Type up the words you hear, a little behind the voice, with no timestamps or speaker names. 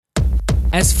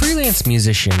As freelance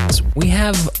musicians, we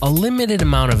have a limited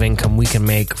amount of income we can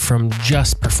make from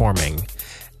just performing.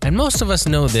 And most of us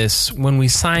know this when we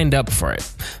signed up for it.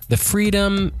 The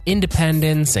freedom,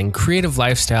 independence, and creative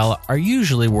lifestyle are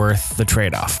usually worth the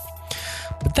trade-off.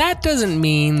 But that doesn't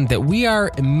mean that we are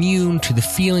immune to the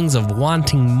feelings of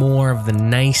wanting more of the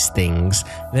nice things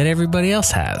that everybody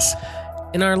else has.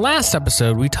 In our last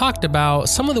episode, we talked about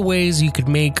some of the ways you could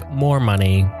make more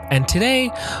money, and today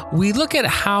we look at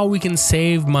how we can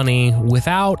save money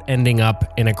without ending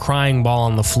up in a crying ball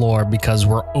on the floor because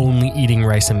we're only eating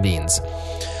rice and beans.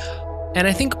 And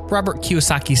I think Robert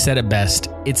Kiyosaki said it best,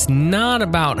 it's not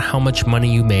about how much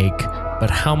money you make, but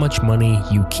how much money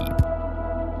you keep.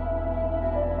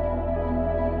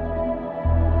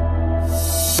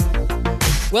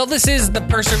 Well, this is the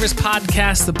Per Service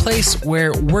Podcast, the place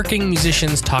where working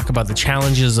musicians talk about the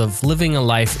challenges of living a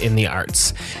life in the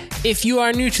arts. If you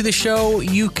are new to the show,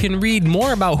 you can read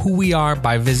more about who we are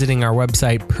by visiting our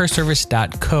website,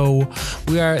 perservice.co.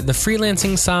 We are the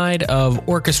freelancing side of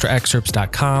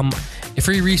orchestraexcerpts.com, a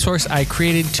free resource I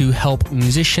created to help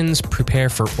musicians prepare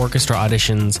for orchestra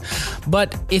auditions.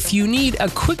 But if you need a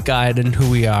quick guide on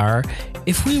who we are,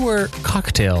 if we were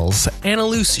cocktails, Anna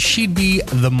Luce, she'd be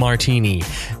the martini,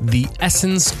 the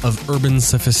essence of urban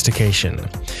sophistication.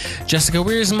 Jessica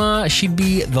Wiersma, she'd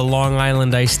be the Long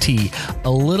Island iced tea,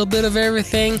 a little bit of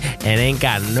everything and ain't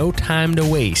got no time to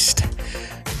waste.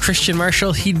 Christian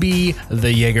Marshall, he'd be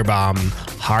the Jägerbomb,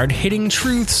 hard-hitting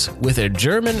truths with a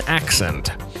German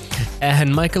accent.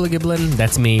 And Michael Giblin,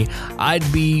 that's me, I'd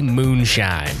be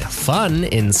moonshine. Fun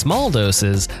in small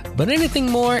doses, but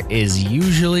anything more is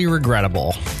usually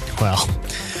regrettable. Well,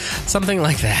 something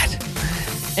like that.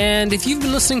 And if you've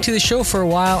been listening to the show for a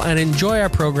while and enjoy our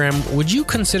program, would you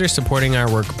consider supporting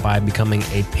our work by becoming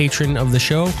a patron of the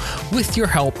show? With your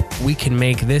help, we can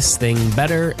make this thing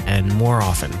better and more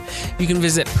often. You can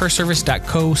visit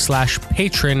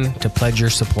perservice.co/patron to pledge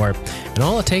your support, and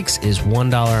all it takes is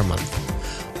 $1 a month.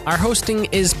 Our hosting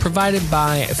is provided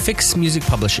by Fix Music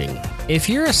Publishing. If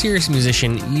you're a serious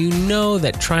musician, you know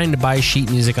that trying to buy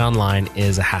sheet music online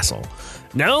is a hassle.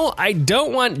 No, I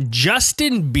don't want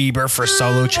Justin Bieber for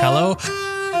solo cello.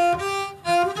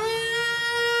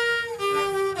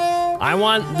 I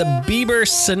want the Bieber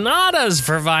sonatas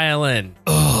for violin.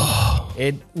 Ugh.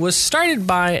 It was started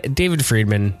by David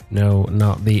Friedman, no,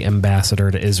 not the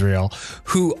ambassador to Israel,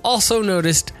 who also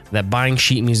noticed that buying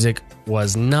sheet music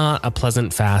was not a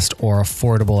pleasant, fast, or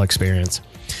affordable experience.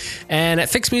 And at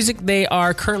Fix Music, they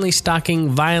are currently stocking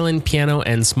violin, piano,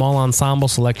 and small ensemble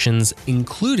selections,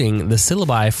 including the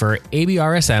syllabi for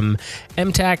ABRSM,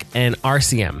 MTAC, and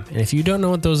RCM. And if you don't know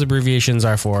what those abbreviations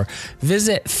are for,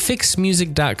 visit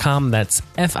fixmusic.com, that's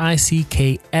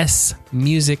FICKS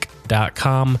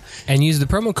music.com, and use the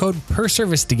promo code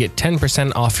PERSERVICE to get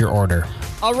 10% off your order.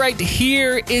 All right,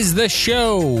 here is the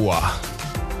show.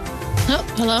 Oh,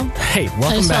 hello. Hey, welcome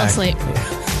back. I just fell asleep.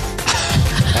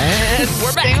 And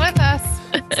we're back. Stay with us.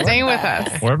 Stay with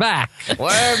us. We're back.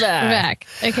 We're back.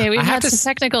 Okay, we've had some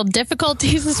technical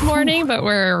difficulties this morning, but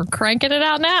we're cranking it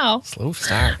out now. Slow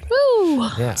start. Woo!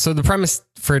 Yeah. So the premise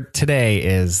for today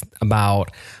is about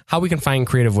how we can find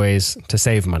creative ways to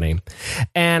save money.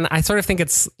 And I sort of think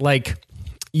it's like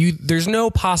there's no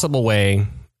possible way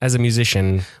as a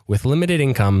musician with limited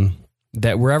income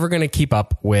that we're ever going to keep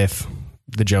up with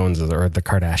the Joneses or the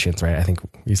Kardashians, right? I think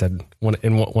you said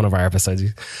in one of our episodes.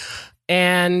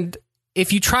 And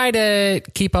if you try to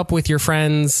keep up with your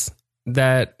friends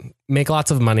that make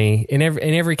lots of money in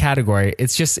every category,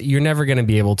 it's just you're never going to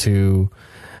be able to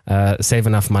save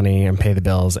enough money and pay the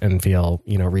bills and feel,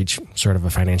 reach sort of a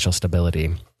financial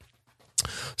stability.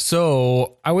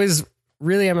 So I'm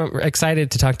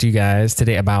excited to talk to you guys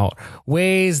today about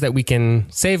ways that we can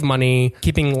save money,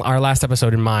 keeping our last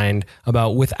episode in mind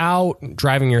about without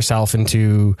driving yourself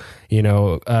into,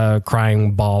 a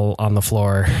crying ball on the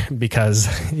floor because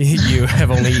you have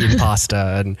only eaten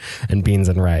pasta and beans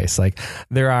and rice. Like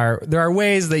there are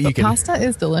ways that you can. Pasta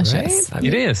is delicious. Right?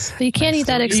 It is. But you can't eat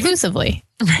that exclusively.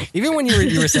 Even when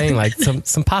you were saying like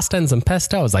some pasta and some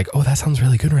pesto, I was like, oh, that sounds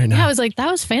really good right now. Yeah, I was like, that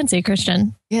was fancy,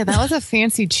 Christian. Yeah, that was a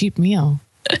fancy, cheap meal.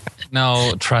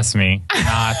 No, trust me,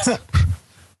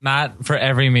 not for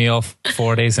every meal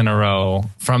 4 days in a row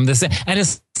from this. And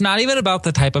it's not even about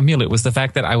the type of meal. It was the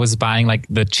fact that I was buying like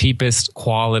the cheapest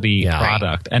quality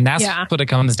product. And that's what it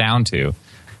comes down to.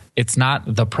 It's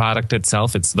not the product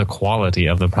itself. It's the quality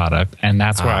of the product. And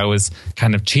that's where I was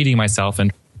kind of cheating myself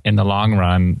and in the long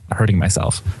run, hurting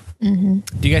myself. Mm-hmm.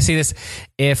 Do you guys see this?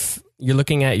 If you're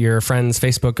looking at your friend's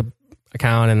Facebook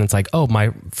account and it's like, oh,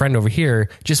 my friend over here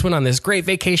just went on this great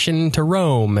vacation to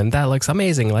Rome and that looks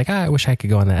amazing. Like, I wish I could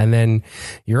go on that. And then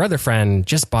your other friend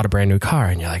just bought a brand new car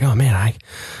and you're like, oh man,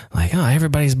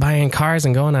 everybody's buying cars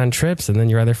and going on trips. And then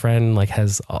your other friend like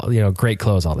has, great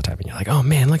clothes all the time. And you're like, oh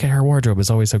man, look at her wardrobe.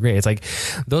 It's always so great. It's like,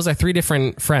 those are three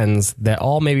different friends that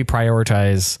all maybe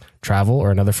prioritize travel,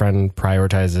 or another friend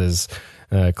prioritizes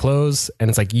clothes. And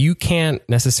it's like, you can't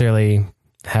necessarily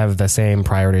have the same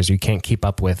priorities. You can't keep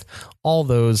up with all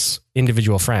those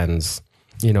individual friends.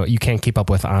 You can't keep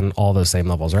up with on all those same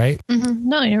levels, right? Mm-hmm.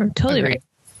 No, you're totally right.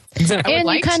 And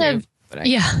you kind of,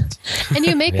 and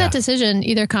you make that decision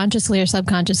either consciously or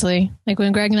subconsciously. Like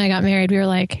when Greg and I got married, we were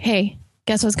like, hey,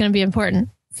 guess what's going to be important?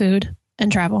 Food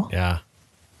and travel. Yeah.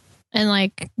 And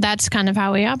like, that's kind of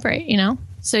how we operate,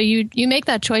 So you make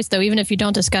that choice though, even if you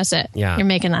don't discuss it, you're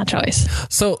making that choice.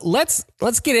 So let's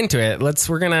get into it.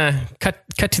 We're going to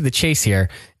cut to the chase here.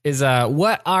 Is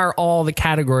what are all the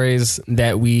categories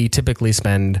that we typically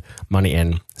spend money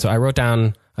in? So I wrote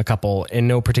down a couple in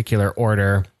no particular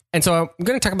order. And so I'm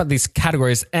going to talk about these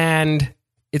categories, and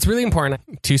it's really important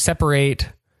to separate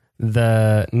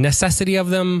the necessity of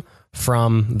them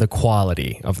from the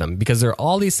quality of them, because there are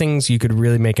all these things you could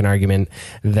really make an argument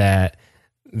that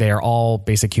they are all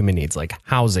basic human needs, like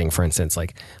housing, for instance,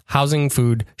 like housing,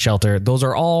 food, shelter. Those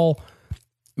are all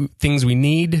things we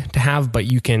need to have, but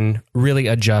you can really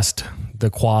adjust the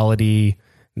quality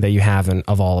that you have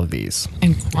of all of these.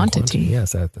 And quantity.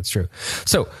 Yes, that's true.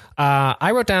 So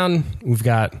I wrote down, we've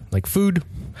got like food,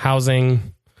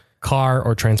 housing, car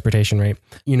or transportation, right?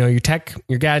 Your tech,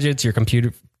 your gadgets, your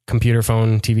computer,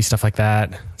 phone, TV, stuff like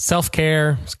that.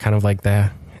 Self-care, it's kind of like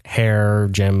the hair,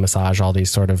 gym, massage, all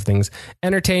these sort of things.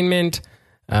 Entertainment,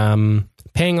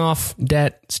 paying off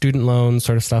debt, student loans,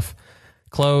 sort of stuff.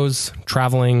 Clothes,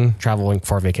 traveling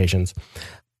for vacations.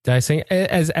 Did I say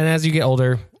as you get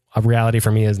older, a reality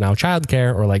for me is now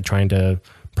childcare, or like trying to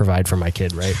provide for my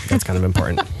kid, right? That's kind of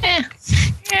important.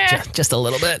 Just a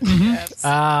little bit.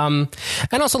 Mm-hmm.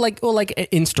 And also like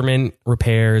instrument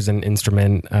repairs and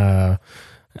instrument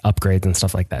upgrades and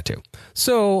stuff like that too.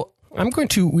 So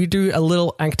we do a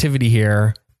little activity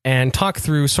here and talk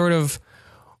through sort of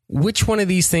which one of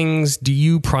these things do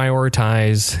you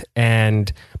prioritize,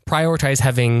 and prioritize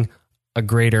having a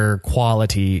greater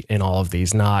quality in all of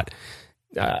these. Not,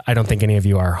 I don't think any of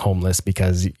you are homeless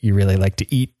because you really like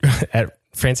to eat at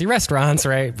fancy restaurants,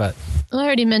 right? But I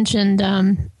already mentioned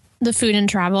the food and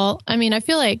travel. I mean, I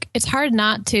feel like it's hard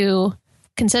not to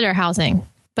consider housing,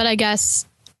 but I guess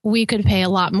we could pay a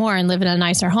lot more and live in a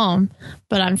nicer home,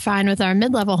 but I'm fine with our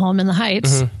mid-level home in the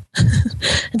Heights. Mm-hmm.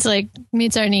 It's like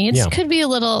meets our needs. Yeah. Could be a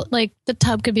little like the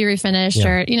tub could be refinished,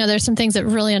 or, there's some things that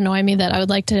really annoy me that I would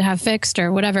like to have fixed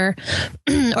or whatever,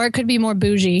 or it could be more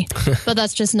bougie, but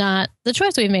that's just not the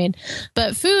choice we've made.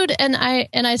 But food, and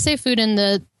I say food in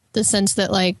the sense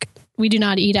that like we do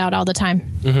not eat out all the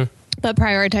time. Mm-hmm. But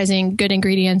prioritizing good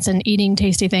ingredients and eating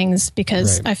tasty things,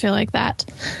 because I feel like that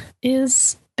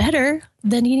is better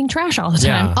than eating trash all the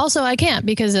time. Yeah. Also, I can't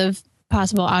because of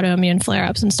possible autoimmune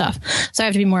flare-ups and stuff. So I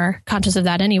have to be more conscious of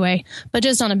that anyway. But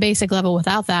just on a basic level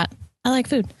without that, I like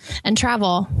food and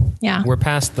travel. Yeah. We're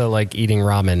past the like eating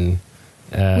ramen.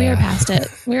 We are past it.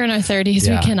 We're in our 30s.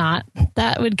 Yeah. We cannot.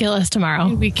 That would kill us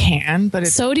tomorrow. We can, but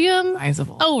it's sodium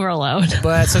overload.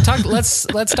 But so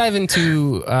let's dive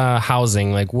into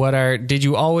housing. Like did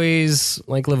you always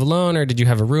like live alone, or did you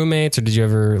have a roommate, or did you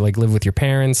ever like live with your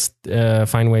parents,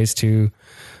 find ways to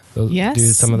do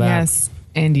some of that? Yes.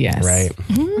 And yes. Right.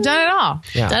 Mm-hmm. I've done it all.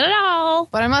 Yeah. Done it all.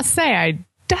 But I must say, I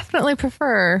definitely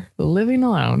prefer living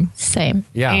alone. Same.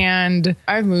 Yeah. And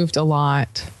I've moved a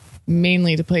lot,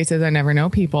 mainly to places I never know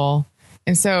people.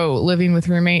 And so living with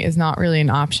roommate is not really an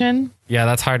option. Yeah,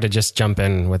 that's hard to just jump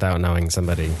in without knowing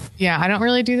somebody. Yeah, I don't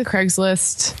really do the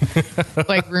Craigslist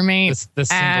like roommate. The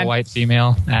single white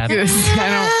female ad.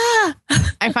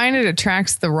 I find it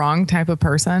attracts the wrong type of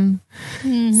person.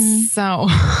 Mm-hmm.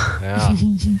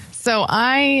 So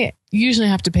I usually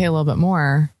have to pay a little bit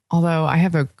more. Although I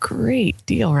have a great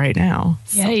deal right now.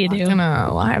 Yeah, you do. I'm not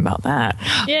gonna lie about that.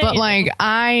 Yeah, but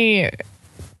I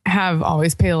have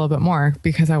always paid a little bit more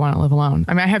because I want to live alone.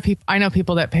 I mean, I know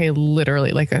people that pay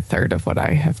literally like a third of what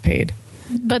I have paid.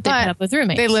 But they put up with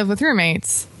roommates. They live with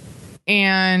roommates.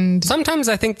 And sometimes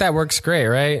I think that works great,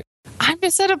 right? I'm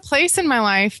just at a place in my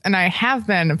life, and I have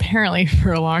been apparently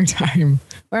for a long time,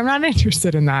 where I'm not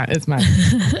interested in that as much.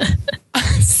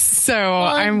 So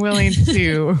I'm willing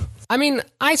to... I mean,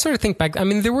 I sort of think back. I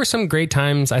mean, there were some great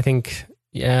times, I think,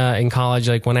 in college,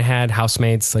 like when I had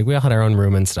housemates, like we all had our own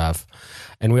room and stuff.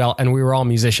 And we were all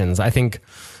musicians. I think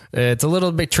It's a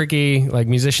little bit tricky. Like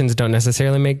musicians don't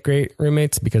necessarily make great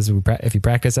roommates because if you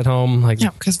practice at home, like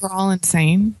because we're all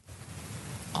insane.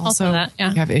 Also, that, you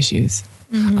have issues.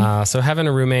 So having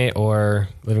a roommate or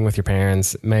living with your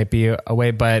parents might be a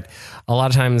way, but a lot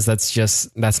of times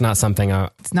that's not something.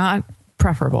 It's not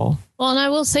preferable. Well, and I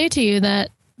will say to you that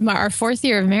our 4th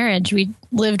year of marriage, we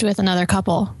lived with another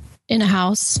couple in a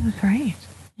house. That's right.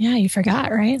 Yeah, you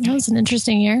forgot, right? That was an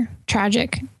interesting year.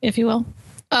 Tragic, if you will.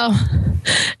 Oh,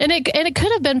 and it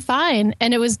could have been fine.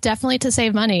 And it was definitely to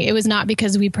save money. It was not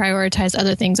because we prioritized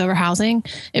other things over housing.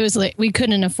 It was like we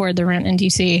couldn't afford the rent in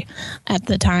DC at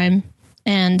the time.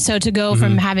 And so to go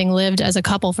from having lived as a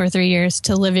couple for 3 years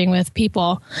to living with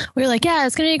people, we were like, yeah,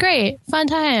 it's going to be great. Fun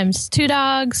times. 2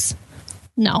 dogs.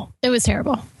 No, it was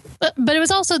terrible. But it was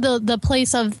also the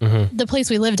place of the place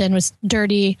we lived in was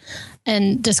dirty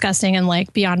and disgusting and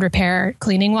like beyond repair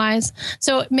cleaning wise.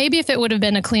 So maybe if it would have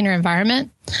been a cleaner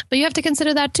environment, but you have to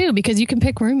consider that too, because you can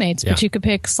pick roommates, but you could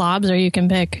pick slobs or you can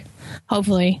pick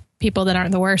hopefully people that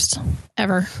aren't the worst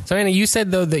ever. So Anna, you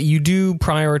said though that you do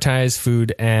prioritize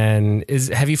food, and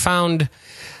have you found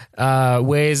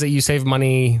ways that you save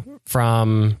money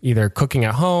from either cooking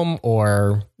at home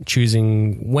or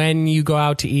choosing when you go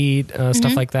out to eat,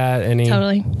 stuff like that?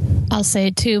 Totally. I'll say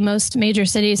too, most major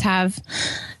cities have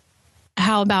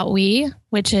How About We,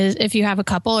 which is if you have a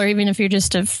couple or even if you're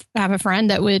just have a friend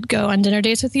that would go on dinner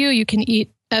dates with you, you can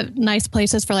eat at nice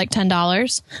places for like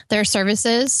 $10. There are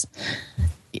services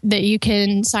that you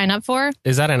can sign up for.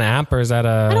 Is that an app or is that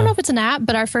I don't know if it's an app,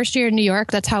 but our first year in New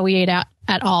York, that's how we ate out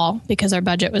at all because our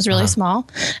budget was really small.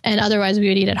 And otherwise we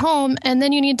would eat at home. And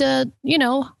then you need to,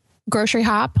 grocery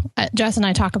hop. Jess and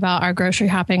I talk about our grocery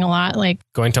hopping a lot, like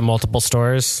going to multiple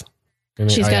stores.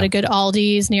 She's got a good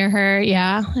Aldi's near her.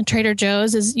 Yeah. And Trader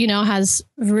Joe's has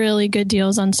really good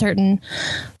deals on certain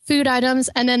food items.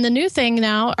 And then the new thing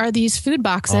now are these food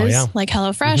boxes like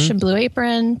HelloFresh and Blue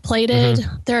Apron, Plated.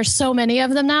 There are so many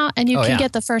of them now, and you can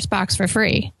get the first box for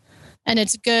free. And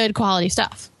it's good quality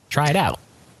stuff. Try it out.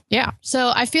 Yeah.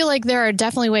 So I feel like there are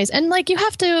definitely ways, and like you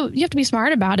have to be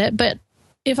smart about it. But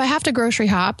if I have to grocery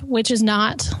hop, which is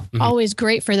not always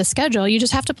great for the schedule, you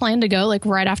just have to plan to go like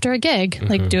right after a gig,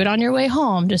 like do it on your way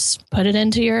home. Just put it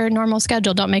into your normal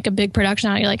schedule. Don't make a big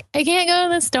production out. You're like, I can't go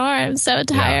to the store. I'm so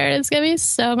tired. It's going to be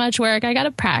so much work. I got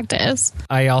to practice.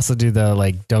 I also do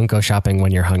the don't go shopping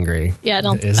when you're hungry. Yeah,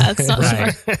 that's not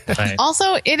smart. Right.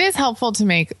 Also, it is helpful to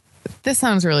make, this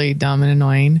sounds really dumb and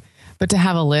annoying, but to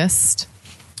have a list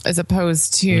as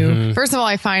opposed to, first of all,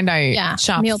 I find I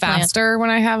shop faster when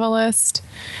I have a list.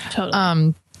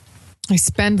 Totally. I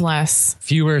spend less.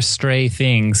 Fewer stray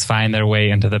things find their way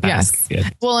into the basket.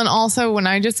 Yes. Well, and also when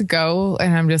I just go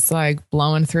and I'm just like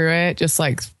blowing through it, just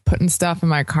like putting stuff in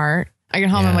my cart, I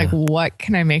get home and I'm like, what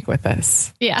can I make with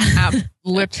this? Yeah.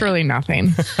 Literally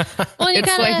nothing. Well, you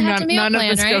kind of have to meal none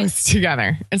plan, of this right? goes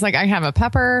together. It's like I have a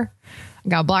pepper, I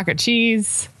got a block of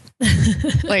cheese.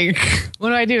 Like, what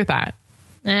do I do with that?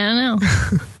 I don't know.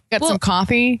 Got some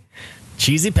coffee.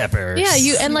 Cheesy peppers. Yeah,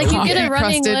 you get a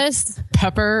running Coffee-crusted list.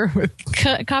 Pepper with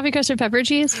Coffee crusted pepper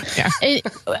cheese. Yeah.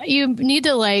 You need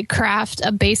to like craft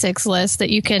a basics list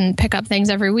that you can pick up things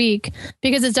every week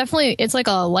because it's like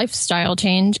a lifestyle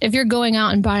change. If you're going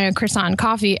out and buying a croissant and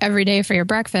coffee every day for your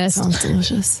breakfast, sounds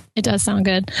delicious. It does sound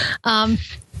good.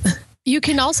 You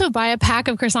can also buy a pack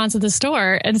of croissants at the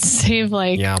store and save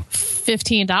like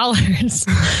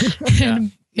 $15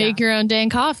 and make your own dang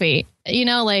coffee.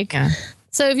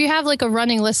 So if you have like a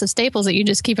running list of staples that you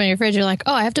just keep on your fridge, you're like,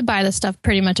 oh, I have to buy this stuff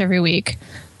pretty much every week.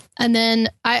 And then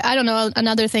I don't know,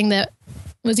 another thing that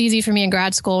was easy for me in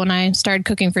grad school when I started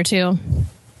cooking for two,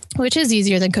 which is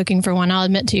easier than cooking for one, I'll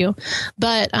admit to you,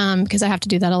 but because I have to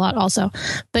do that a lot also.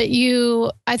 But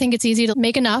I think it's easy to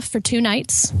make enough for 2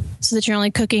 nights so that you're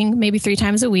only cooking maybe 3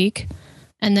 times a week.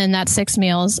 And then that's 6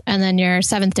 meals. And then your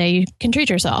 7th day, you can treat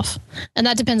yourself. And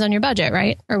that depends on your budget,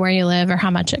 right? Or where you live or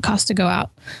how much it costs to go out.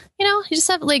 You just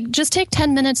have just take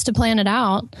 10 minutes to plan it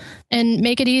out and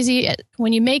make it easy.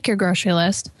 When you make your grocery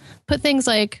list, put things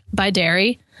like buy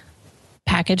dairy,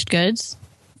 packaged goods,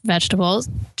 vegetables,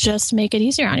 just make it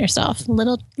easier on yourself.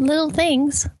 Little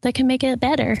things that can make it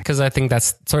better. Because I think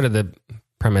that's sort of the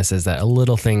premise is that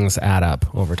little things add up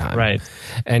over time. Right.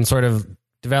 And sort of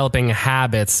developing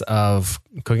habits of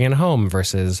cooking at home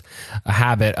versus a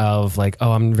habit of like,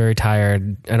 oh, I'm very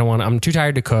tired. I'm too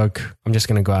tired to cook. I'm just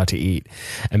going to go out to eat.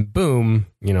 And boom,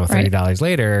 $30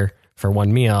 later for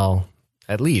one meal,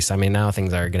 at least. I mean, now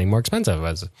things are getting more expensive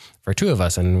as for 2 of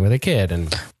us and with a kid.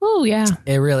 And oh yeah,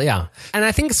 it really, yeah. And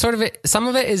I think some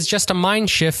of it is just a mind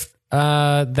shift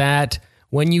that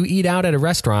when you eat out at a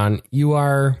restaurant, you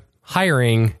are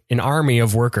hiring an army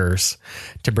of workers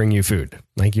to bring you food.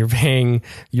 Like you're paying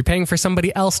for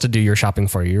somebody else to do your shopping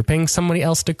for you. You're paying somebody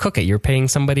else to cook it. You're paying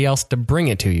somebody else to bring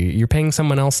it to you. You're paying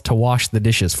someone else to wash the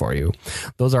dishes for you.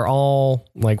 Those are all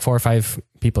like 4 or 5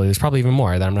 people. There's probably even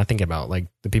more that I'm not thinking about. Like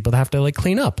the people that have to like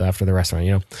clean up after the restaurant,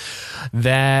 you know,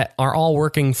 that are all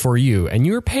working for you and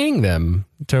you're paying them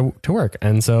to work.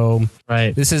 And so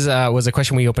this was a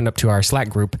question we opened up to our Slack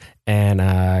group, and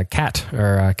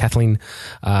Kathleen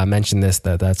mentioned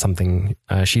that's something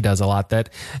she does a lot, that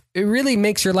it really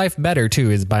makes your life better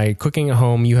too, is by cooking at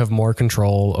home. You have more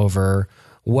control over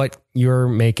what you're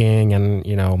making, and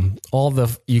you know,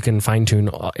 you can fine tune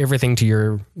everything to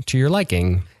your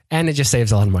liking. And it just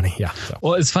saves a lot of money. Yeah. So.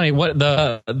 Well, it's funny. What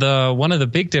the one of the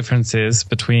big differences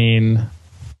between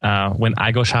when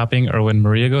I go shopping or when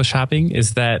Maria goes shopping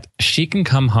is that she can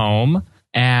come home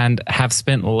and have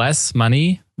spent less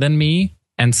money than me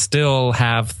and still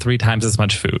have 3 times as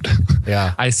much food.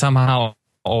 Yeah. I somehow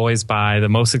always buy the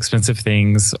most expensive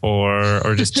things or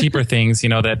just cheaper things, you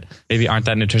know, that maybe aren't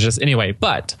that nutritious anyway.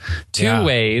 But 2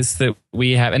 ways that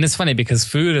we have, and it's funny because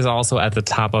food is also at the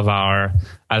top of our,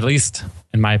 at least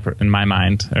in my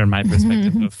mind or my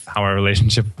perspective of how our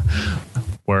relationship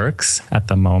works at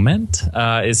the moment,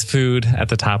 is food at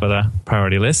the top of the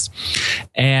priority list.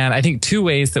 And I think 2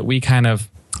 ways that we kind of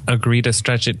agree to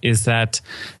stretch it is that,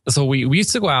 so we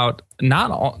used to go out not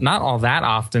all that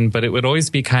often, but it would always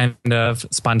be kind of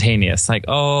spontaneous, like,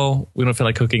 oh, we don't feel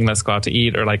like cooking, let's go out to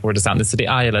eat, or like we're just out in the city,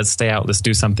 oh yeah, let's stay out, let's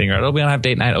do something, or oh, we don't have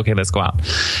date night, okay, let's go out.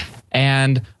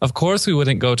 And of course, we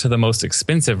wouldn't go to the most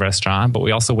expensive restaurant, but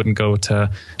we also wouldn't go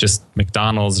to just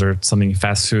McDonald's or something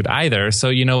fast food either. So,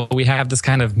 you know, we have this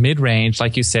kind of mid-range,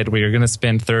 like you said, where you're going to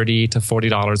spend $30 to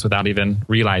 $40 without even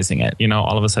realizing it. You know,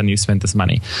 all of a sudden you spent this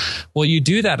money. Well, you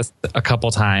do that a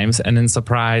couple times, and then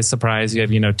surprise, you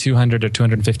have, you know, $200 or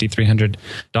 $250,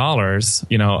 $300,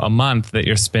 you know, a month that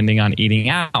you're spending on eating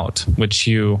out, which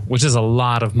is a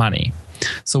lot of money.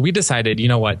 So we decided, you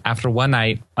know what, after one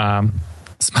night,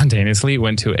 spontaneously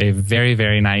went to a very,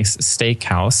 very nice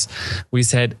steakhouse. We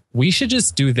said we should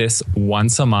just do this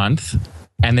once a month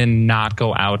and then not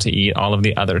go out to eat all of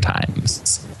the other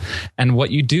times. And what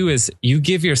you do is you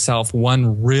give yourself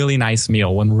one really nice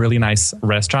meal, one really nice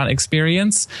restaurant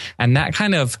experience, and that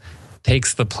kind of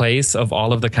takes the place of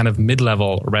all of the kind of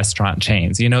mid-level restaurant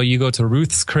chains. You know, you go to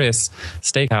Ruth's Chris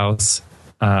Steakhouse,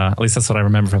 at least that's what I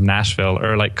remember from Nashville,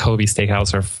 or like Kobe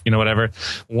Steakhouse, or, you know, whatever,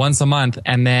 once a month.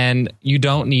 And then you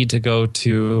don't need to go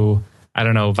to, I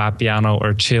don't know, Vapiano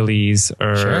or Chili's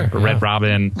or Red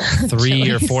Robin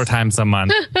 3 or 4 times a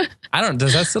month.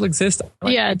 Does that still exist?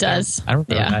 Yeah, it does. I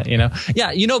remember that, you know?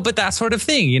 Yeah, you know, but that sort of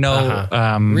thing, you know.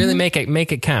 Really make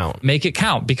it count. Make it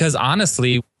count, because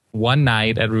honestly, one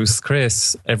night at Ruth's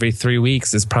Chris every 3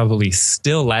 weeks is probably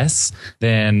still less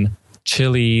than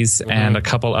Chili's and a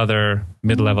couple other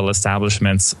mid-level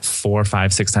establishments 4,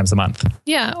 5, 6 times a month.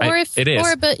 Yeah. Or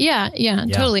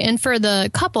totally. And for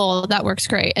the couple, that works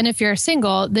great. And if you're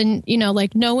single, then, you know,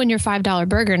 like know when your $5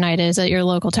 burger night is at your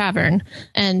local tavern,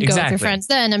 and go with your friends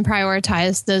then, and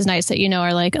prioritize those nights that, you know,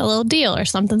 are like a little deal or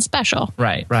something special.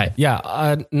 Right.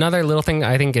 Yeah. Another little thing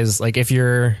I think is, like, if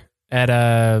you're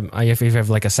if you have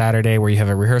like a Saturday where you have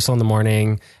a rehearsal in the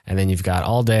morning and then you've got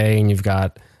all day and you've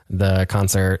got the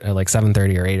concert at like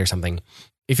 7:30 or 8 or something.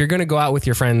 If you're going to go out with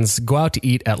your friends, go out to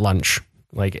eat at lunch,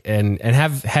 like, and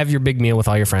have your big meal with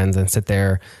all your friends and sit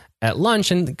there at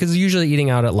lunch. And because usually eating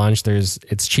out at lunch,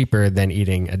 it's cheaper than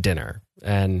eating a dinner.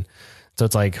 And so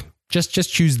it's like, just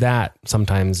choose that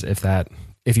sometimes if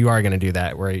you are going to do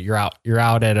that, where you're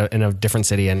out in a different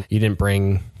city and you didn't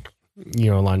bring, you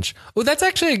know, lunch. Oh, that's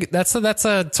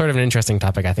a sort of an interesting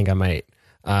topic. I think I might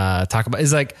talk about,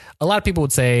 is like, a lot of people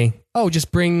would say, oh,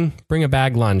 just bring a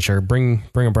bag lunch, or bring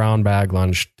a brown bag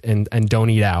lunch and don't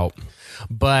eat out.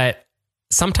 But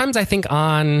sometimes I think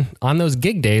on those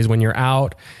gig days when you're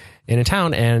out in a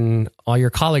town and all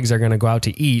your colleagues are going to go out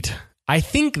to eat, I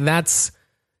think that's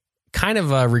kind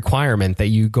of a requirement that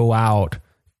you go out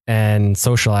and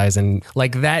socialize. And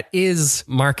like, that is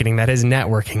marketing, that is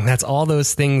networking. That's all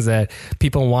those things that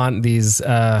people want, these,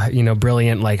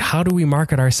 brilliant, like, how do we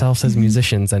market ourselves as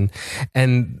musicians?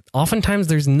 And oftentimes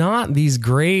there's not these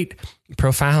great,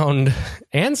 profound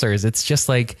answers. It's just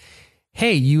like,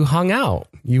 hey, you hung out,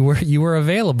 you were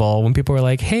available when people were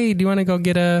like, hey, do you want to go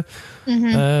get you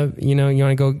want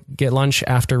to go get lunch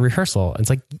after rehearsal? And it's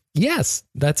like, yes,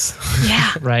 that's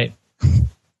right.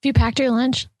 If you packed your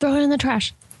lunch, throw it in the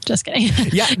trash. Just kidding.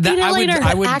 Yeah,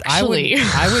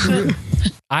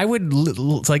 I would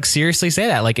like seriously say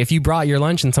that. Like if you brought your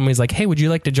lunch and somebody's like, hey, would you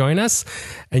like to join us?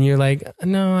 And you're like,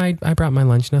 no, I brought my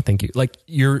lunch. No, thank you. Like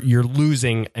you're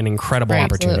losing an incredible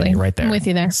opportunity right there. I'm with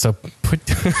you there. So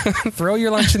throw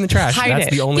your lunch in the trash. That's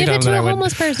the only time that I would. Give it to a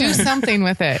homeless person. Do something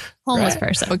with it. Homeless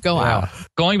person. But go out.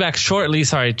 Going back shortly,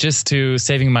 sorry, just to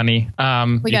saving money.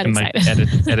 We got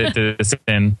excited. Edit this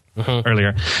in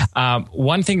earlier.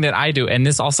 One thing that I do, and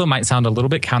this also might sound a little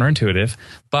bit counterintuitive,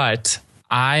 but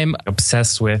I'm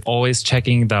obsessed with always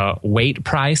checking the weight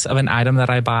price of an item that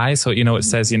I buy. So, it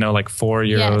says, like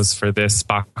 €4 for this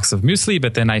box of muesli,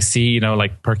 but then I see,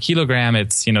 like per kilogram,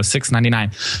 it's,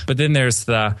 $6.99. But then there's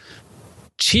the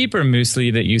cheaper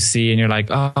muesli that you see and you're like,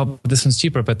 oh, this one's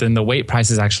cheaper. But then the weight price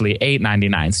is actually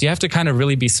 $8.99. So you have to kind of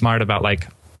really be smart about like,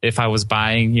 if I was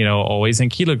buying, always in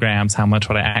kilograms, how much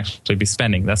would I actually be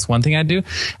spending? That's one thing I do.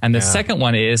 And the second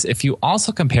one is if you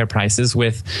also compare prices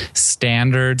with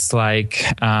standards like,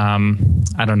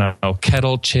 I don't know,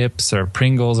 kettle chips or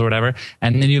Pringles or whatever,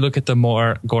 and then you look at the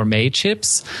more gourmet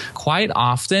chips, quite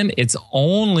often it's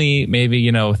only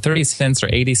maybe, 30 cents or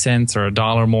 80 cents or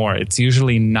 $1 more. It's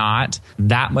usually not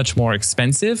that much more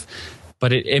expensive.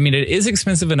 But it is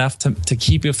expensive enough to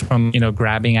keep you from,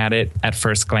 grabbing at it at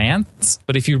first glance.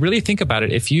 But if you really think about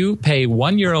it, if you pay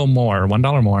 €1 more,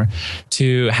 $1 more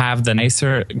to have the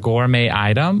nicer gourmet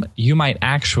item, you might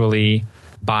actually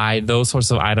buy those sorts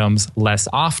of items less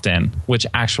often, which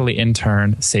actually in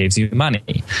turn saves you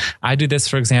money. I do this,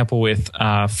 for example, with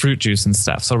fruit juice and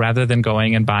stuff. So rather than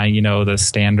going and buying, the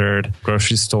standard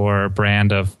grocery store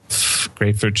brand of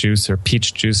grapefruit juice or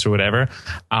peach juice or whatever,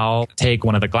 I'll take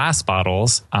one of the glass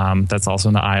bottles that's also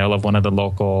in the aisle of one of the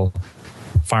local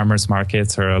farmers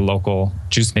markets or a local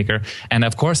juice maker. And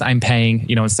of course, I'm paying,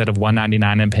 instead of $1.99,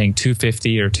 I'm paying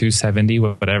 $2.50 or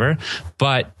 $2.70, whatever.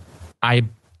 But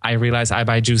I realize I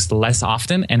buy juice less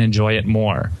often and enjoy it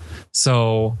more.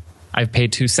 So I've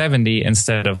paid $2.70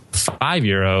 instead of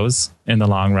 €5 in the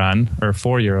long run, or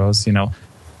 €4,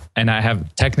 and I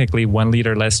have technically 1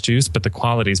 liter less juice, but the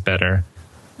quality's better.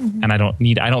 Mm-hmm. And I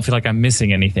don't feel like I'm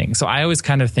missing anything. So I always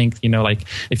kind of think, like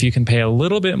if you can pay a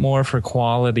little bit more for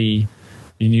quality,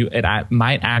 it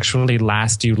might actually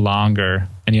last you longer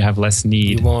and you have less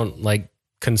need. You won't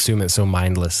consume it so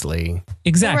mindlessly.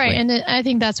 Exactly. Right. And I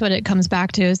think that's what it comes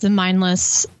back to is the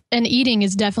mindless, and eating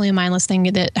is definitely a mindless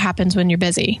thing that happens when you're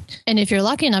busy. And if you're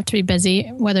lucky enough to be busy,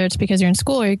 whether it's because you're in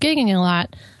school or you're gigging a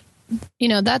lot,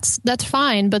 that's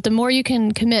fine. But the more you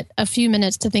can commit a few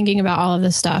minutes to thinking about all of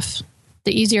this stuff,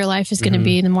 the easier life is going to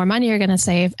be, the more money you're going to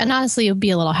save. And honestly, you'll be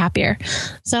a little happier.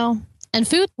 So, and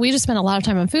food, we just spend a lot of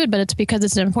time on food, but it's because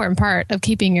it's an important part of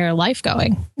keeping your life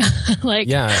going.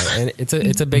 And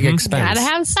it's a big expense. Gotta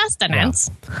have sustenance.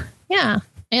 Yeah.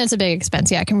 And it's a big expense.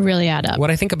 Yeah, it can really add up.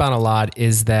 What I think about a lot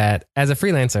is that as a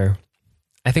freelancer,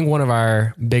 I think one of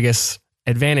our biggest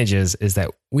advantages is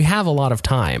that we have a lot of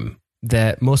time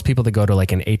that most people that go to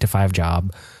an 8-to-5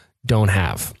 job don't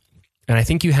have. And I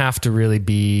think you have to really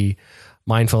be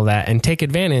mindful of that and take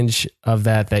advantage of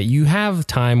that you have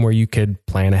time where you could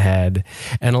plan ahead.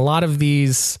 And a lot of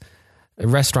these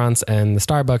restaurants and the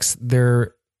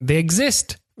Starbucks, they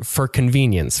exist for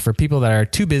convenience, for people that are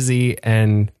too busy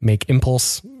and make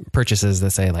impulse purchases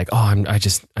that say I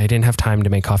didn't have time to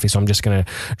make coffee, so I'm just going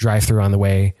to drive through on the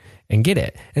way and get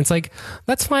it. And it's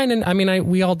that's fine. And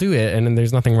we all do it, and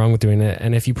there's nothing wrong with doing it.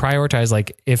 And if you prioritize,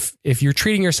 if you're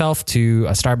treating yourself to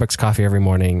a Starbucks coffee every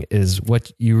morning is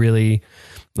what you really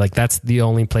that's the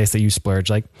only place that you splurge.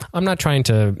 I'm not trying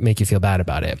to make you feel bad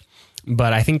about it,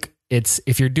 but I think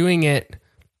if you're doing it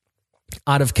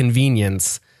out of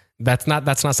convenience, that's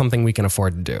not something we can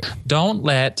afford to do. Don't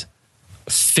let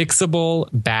fixable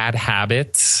bad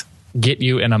habits get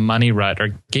you in a money rut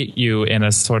or get you in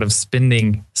a sort of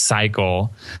spending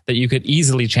cycle that you could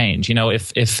easily change.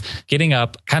 If getting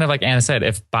up, kind of like Anna said,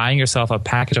 if buying yourself a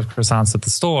package of croissants at the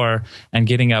store and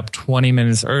getting up 20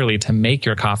 minutes early to make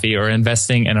your coffee, or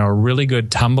investing in a really good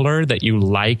tumbler that you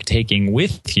like taking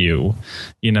with you,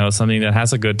 something that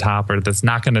has a good top or that's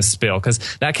not going to spill. Because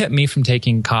that kept me from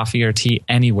taking coffee or tea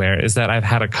anywhere, is that I've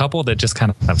had a couple that just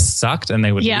kind of sucked and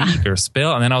they would leak or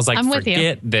spill. And then I was like,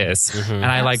 forget this. Mm-hmm. And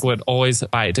I would always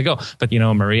buy it to go. But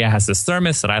Maria has this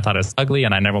thermos that I thought is ugly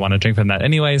and I never want to drink from that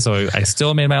anyway. So I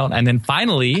still made my own. And then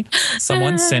finally,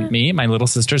 someone my little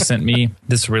sister sent me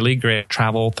this really great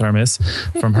travel thermos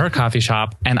from her coffee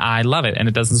shop, and I love it and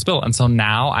it doesn't spill. And so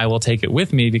now I will take it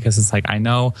with me because it's I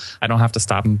know I don't have to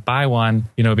stop and buy one,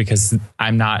 because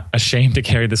I'm not ashamed to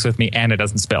carry this with me and it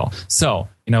doesn't spill. So,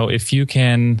 if you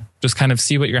can just kind of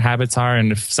see what your habits are,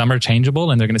 and if some are changeable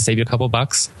and they're going to save you a couple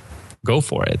bucks, go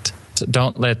for it.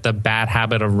 Don't let the bad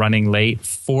habit of running late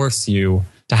force you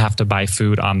to have to buy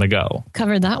food on the go.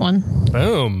 Covered that one.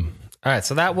 Boom. All right.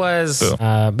 So that was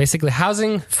basically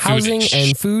housing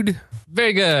and food.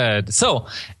 Very good. So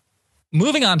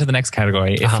moving on to the next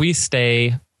category, if we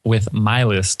stay with my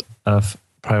list of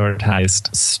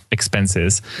prioritized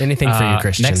expenses. Anything for you,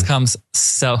 Christian. Next comes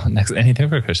anything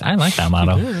for Christian. I like that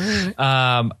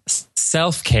motto.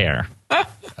 Self-care.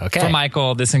 Okay. For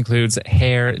Michael, this includes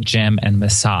hair, gym, and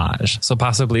massage. So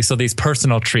these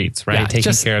personal treats, right? Yeah,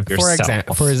 taking care of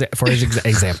yourself. For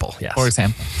example, yes. For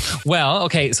example. Well,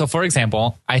 okay. So for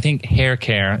example, I think hair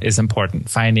care is important.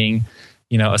 Finding,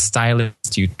 a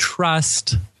stylist you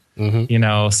trust,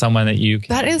 someone that you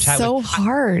can That is so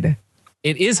hard.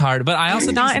 It is hard, but I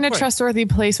also not in a trustworthy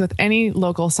place with any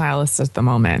local stylist at the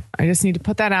moment. I just need to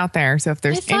put that out there. So if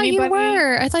there's anybody,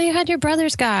 I thought you had your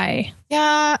brother's guy.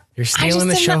 Yeah, you're stealing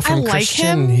the show from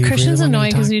Christian. Him. Christian's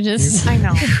annoying because you just. I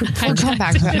know. We'll come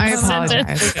back to that. I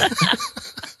apologize.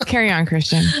 Carry on,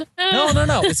 Christian.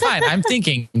 No. It's fine. I'm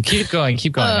thinking. Keep going.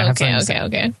 Oh,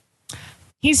 okay.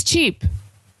 He's cheap,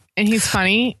 and he's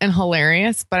funny and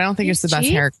hilarious, but I don't think it's the best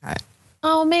haircut.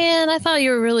 Oh man, I thought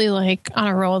you were really like on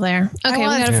a roll there. Okay, we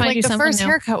gotta find you something. The first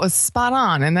haircut was spot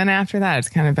on, and then after that, it's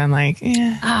kind of been like,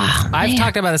 I've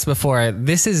talked about this before.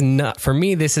 This is not for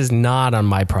me. This is not on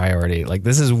my priority. Like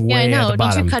this is way at the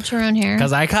bottom. Did you cut your own hair?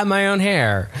 Because I cut my own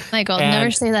hair. Michael, never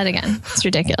say that again. It's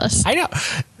ridiculous. I know.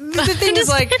 The thing is,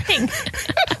 like, I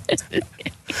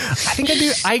think I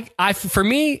do. I for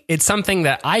me, it's something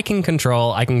that I can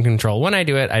control. I can control when I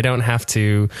do it. I don't have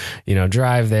to,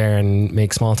 drive there and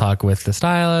make small talk with the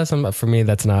stylist. For me,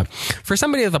 that's not. For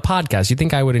somebody with a podcast, you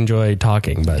think I would enjoy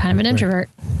talking, but kind of an introvert.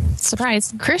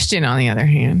 Surprise. Christian, on the other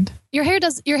hand, your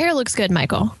hair looks good,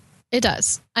 Michael. It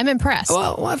does. I'm impressed.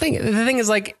 Well, I think the thing is,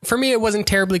 like, for me, it wasn't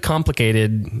terribly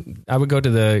complicated. I would go to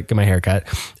get my haircut,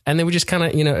 and they would just kind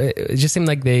of, it just seemed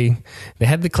like they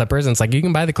had the clippers, and it's like you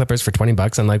can buy the clippers for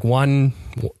 $20, and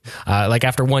like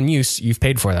after one use, you've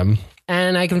paid for them,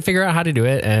 and I can figure out how to do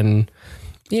it, and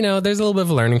there's a little bit of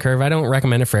a learning curve. I don't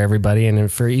recommend it for everybody,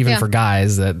 and for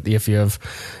guys, that if you have,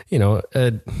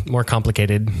 a more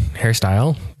complicated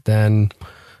hairstyle, then.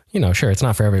 Sure, it's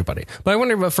not for everybody. But I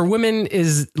wonder, but for women,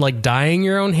 is like dyeing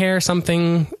your own hair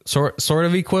something sort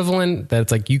of equivalent? That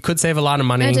it's like you could save a lot of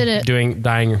money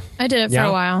dyeing. I did it for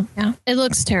a while. Yeah, it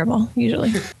looks terrible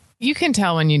usually. You can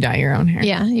tell when you dye your own hair.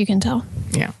 Yeah, you can tell.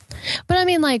 Yeah. But I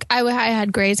mean, like I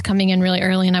had grays coming in really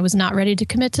early, and I was not ready to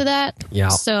commit to that. Yeah.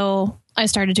 So I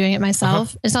started doing it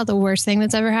myself. It's not the worst thing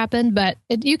that's ever happened, but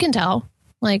you can tell.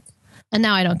 Like. And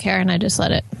now I don't care, and I just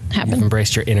let it happen. You've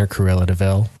embraced your inner Cruella de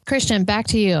Vil. Christian, back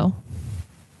to you.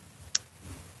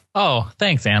 Oh,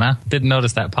 thanks, Anna. Didn't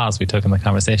notice that pause we took in the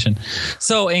conversation.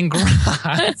 So in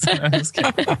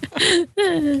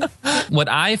what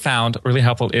I found really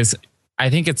helpful is I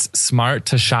think it's smart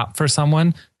to shop for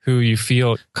someone who you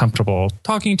feel comfortable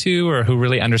talking to or who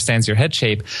really understands your head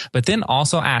shape, but then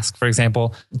also ask, for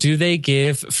example, do they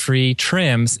give free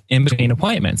trims in between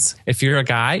appointments? If you're a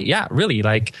guy, yeah, really,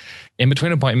 like in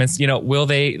between appointments, will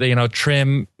they,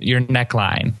 trim your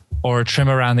neckline or trim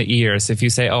around the ears? If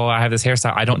you say, oh, I have this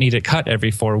hairstyle, I don't need it cut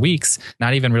every 4 weeks,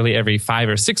 not even really every 5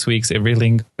 or 6 weeks, it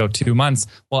really can go 2 months.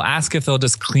 Well, ask if they'll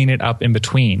just clean it up in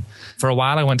between. For a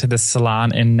while, I went to this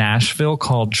salon in Nashville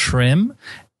called Trim,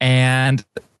 and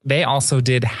they also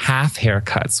did half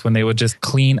haircuts when they would just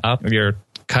clean up your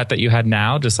cut that you had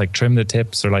now, just like trim the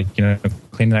tips or like,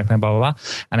 clean the neckline, blah, blah, blah.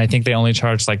 And I think they only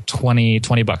charged like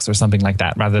 $20 or something like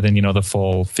that rather than, the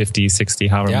full 50, 60,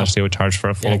 however much they would charge for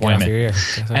a full appointment.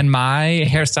 And my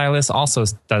hairstylist also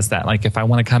does that. Like if I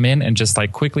want to come in and just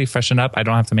like quickly freshen up, I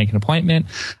don't have to make an appointment.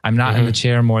 I'm not in the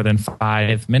chair more than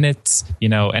 5 minutes,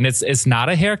 and it's not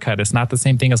a haircut. It's not the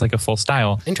same thing as like a full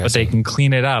style, but they can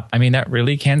clean it up. I mean, that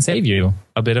really can save you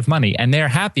a bit of money, and they're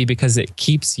happy because it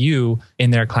keeps you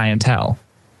in their clientele.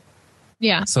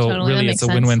 Yeah. So totally, really it's a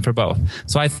win-win for both.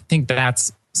 So I think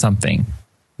that's something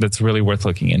that's really worth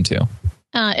looking into.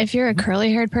 If you're a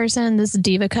curly haired person, this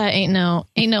diva cut ain't no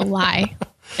lie.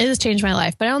 It has changed my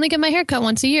life, but I only get my hair cut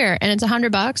once a year and it's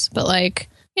 $100. But like,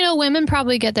 women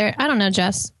probably get their, I don't know,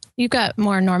 Jess, you've got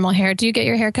more normal hair. Do you get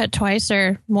your hair cut twice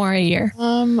or more a year?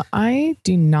 I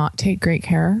do not take great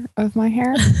care of my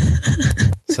hair.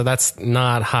 So that's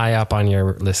not high up on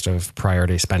your list of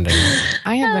priority spending.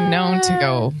 I have been known to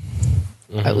go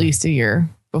at least a year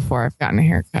before I've gotten a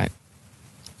haircut.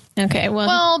 Okay.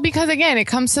 Well, because again, it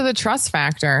comes to the trust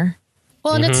factor.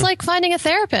 Well, and it's like finding a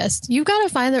therapist. You've got to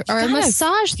find a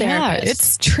massage therapist. Yeah,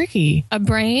 it's tricky. A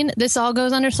brain. This all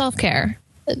goes under self-care.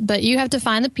 But you have to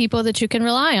find the people that you can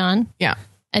rely on. Yeah.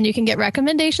 And you can get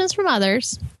recommendations from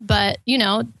others. But,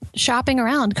 shopping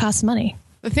around costs money.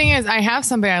 The thing is, I have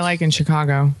somebody I like in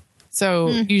Chicago. So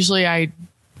usually I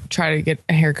try to get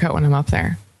a haircut when I'm up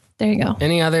there. There you go.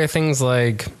 Any other things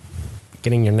like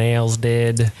getting your nails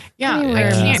did? Yeah, I mean, I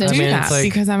can't musician. do I mean, that it's like-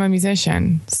 because I'm a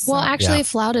musician. So. Well, actually, Yeah.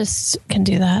 flautists can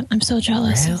do that. I'm so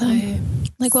jealous of them.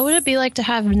 Like, what would it be like to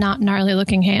have not gnarly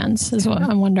looking hands is what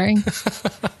I'm wondering.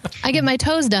 I get my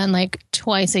toes done like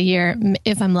twice a year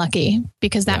if I'm lucky,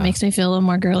 because that makes me feel a little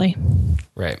more girly.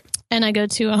 Right. And I go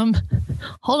to,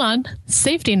 hold on,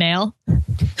 Safety Nail.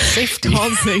 Safety.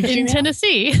 In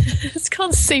Tennessee. It's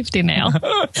called Safety Nail.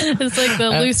 It's like the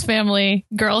loose family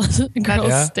girls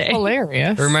stay.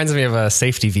 Hilarious. It reminds me of a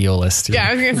safety violist. Yeah,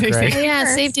 I was going to say Right? safety.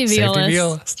 Yeah, safety Safety violist.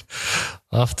 violist.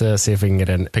 I'll have to see if we can get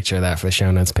a picture of that for the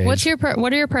show notes page.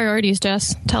 What are your priorities,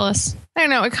 Jess? Tell us. I don't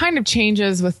know. It kind of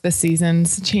changes with the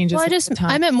seasons. It changes. Well, with the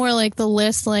time. I meant more like the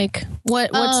list. Like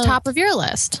what's top of your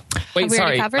list? Wait, Have we already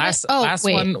sorry. covered Last it?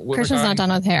 Wait. one. Christian's not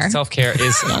done with hair. Self-care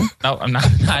is no, I'm not.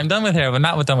 I'm done with hair, but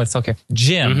not done with self-care.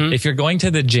 Gym. If you're going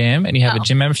to the gym and you have a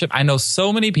gym membership, I know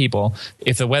so many people,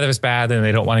 if the weather's bad, then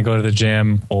they don't want to go to the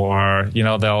gym, or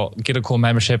they'll get a cool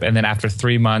membership and then after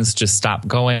 3 months just stop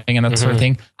going and that sort of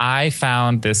thing. I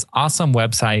found this awesome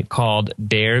website called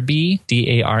Darebee,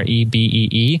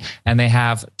 Darebee, and they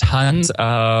have tons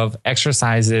of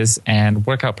exercises and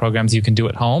workout programs you can do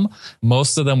at home.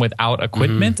 Most of them without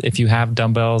equipment. If you have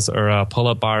dumbbells or a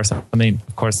pull-up bar or something,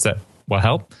 of course that will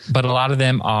help. But a lot of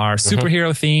them are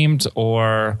superhero themed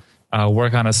or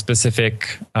work on a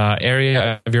specific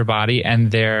area of your body, and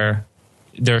they're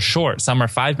short. Some are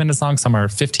 5 minutes long, some are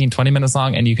 15, 20 minutes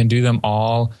long, and you can do them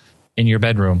all in your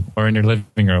bedroom or in your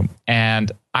living room.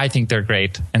 And I think they're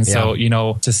great. And so,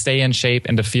 to stay in shape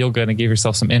and to feel good and give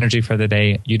yourself some energy for the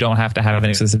day, you don't have to have an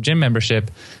excessive gym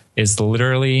membership. It's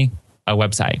literally a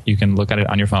website. You can look at it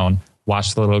on your phone,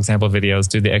 watch the little example videos,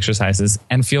 do the exercises,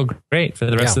 and feel great for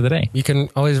the rest of the day. You can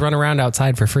always run around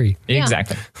outside for free. Yeah.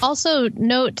 Exactly. Also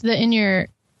note that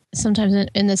sometimes,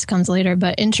 and this comes later,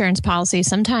 but insurance policy,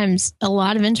 sometimes a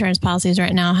lot of insurance policies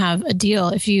right now have a deal.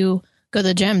 If you go to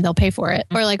the gym, they'll pay for it.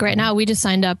 Or like right now, we just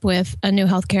signed up with a new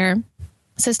healthcare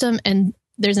system, and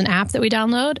there's an app that we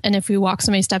download. And if we walk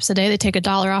so many steps a day, they take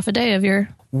 $1 off a day of your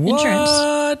insurance.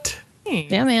 What?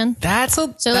 Yeah, man. Make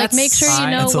sure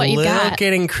you know what you got. It's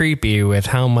getting creepy with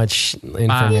how much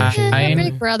information.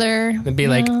 Big brother. It'd be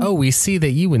like, oh, we see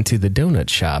that you went to the donut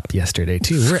shop yesterday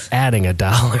too. We're adding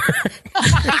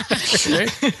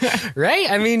 $1. Right?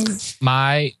 I mean,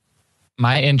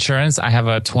 my insurance, I have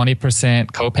a 20%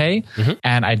 copay,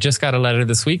 and I just got a letter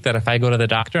this week that if I go to the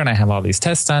doctor and I have all these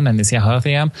tests done and they see how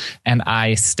healthy I am, and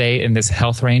I stay in this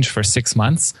health range for 6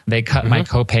 months, they cut my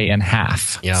copay in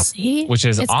half. yeah. See? Which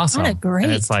is It's awesome. kinda great.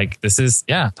 And it's like, this is,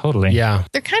 totally. Yeah.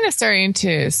 They're kind of starting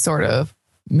to sort of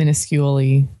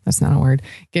minusculely, that's not a word,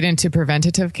 get into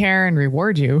preventative care and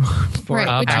reward you for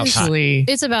Right, which is- actually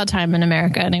It's about time in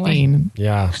America anyway. being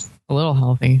Yeah. a little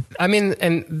healthy. I mean,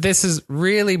 and this is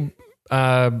really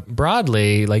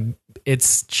broadly, like,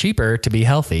 it's cheaper to be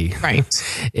healthy. Right.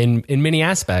 in many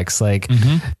aspects. Like,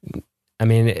 I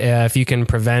mean, if you can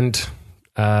prevent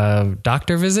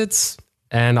doctor visits,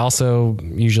 and also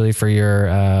usually for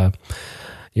your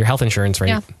health insurance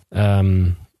rate,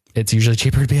 it's usually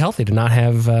cheaper to be healthy, to not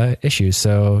have issues.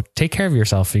 So take care of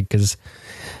yourself, because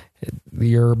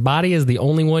your body is the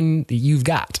only one that you've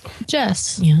got.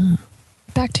 Jess, Yeah.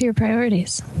 back to your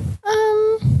priorities.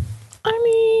 I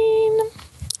mean,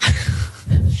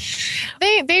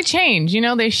 they change,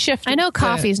 they shift. I know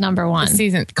coffee's number one.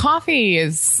 Season. Coffee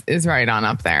is right on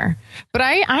up there, but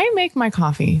I make my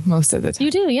coffee most of the time.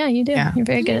 You do. Yeah, you do. Yeah. You're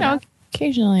very good at that.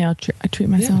 Occasionally I treat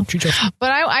myself.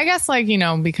 But I guess, like,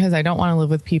 because I don't want to live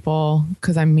with people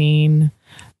because I'm mean,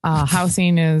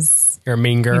 housing is, You're a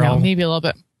mean girl. maybe a little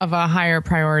bit of a higher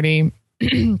priority.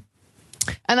 And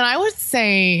then I would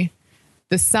say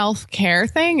the self-care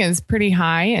thing is pretty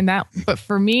high, but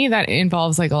for me, that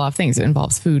involves like a lot of things. It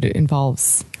involves food. It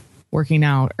involves working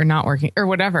out or not working or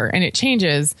whatever. And it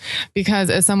changes because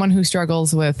as someone who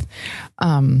struggles with,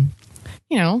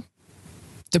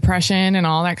 depression and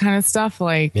all that kind of stuff,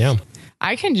 like,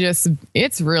 I can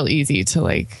it's real easy to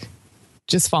like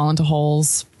just fall into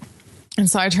holes. And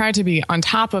so I try to be on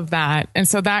top of that. And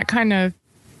so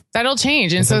that'll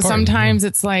change. And so sometimes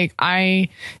it's like, I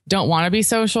don't want to be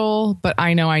social, but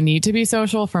I know I need to be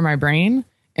social for my brain.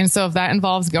 And so if that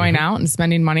involves going out and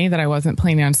spending money that I wasn't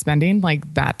planning on spending,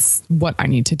 like, that's what I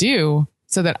need to do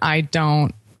so that I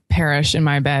don't perish in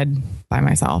my bed by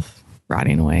myself,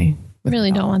 rotting away.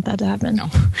 Really don't want that to happen. No.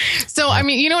 So, I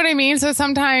mean, you know what I mean? So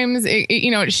sometimes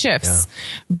it shifts,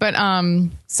 but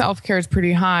self-care is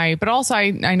pretty high, but also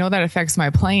I know that affects my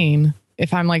playing.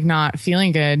 if I'm like not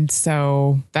feeling good.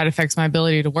 So that affects my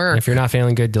ability to work. And if you're not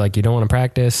feeling good, like you don't want to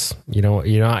practice,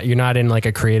 you're not in like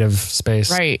a creative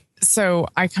space. Right. So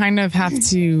I kind of have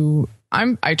to,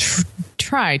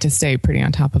 try to stay pretty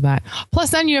on top of that.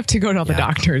 Plus then you have to go to all the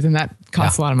doctors and that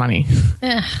costs a lot of money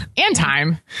and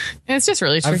time. And it's just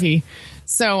really tricky.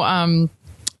 So,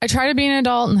 I try to be an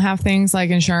adult and have things like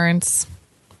insurance.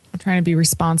 I'm trying to be a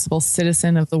responsible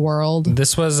citizen of the world.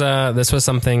 This was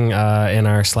something in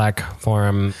our Slack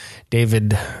forum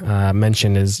David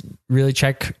mentioned is really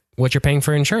check what you're paying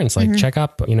for insurance. Like check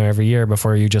up, every year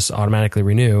before you just automatically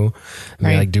renew. And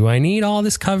be like, do I need all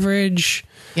this coverage?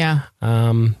 Yeah.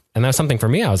 And that's something for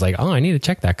me. I was like, I need to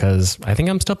check that because I think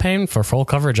I'm still paying for full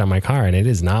coverage on my car and it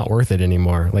is not worth it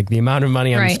anymore. Like the amount of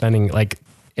money I'm spending, like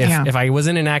if I was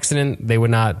in an accident, they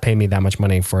would not pay me that much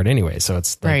money for it anyway. So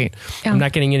it's like, I'm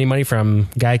not getting any money from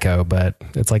Geico, but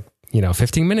it's like,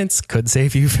 15 minutes could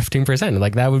save you 15%.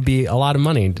 Like that would be a lot of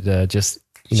money to just,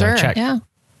 check. Yeah.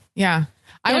 Yeah.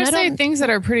 I would say things that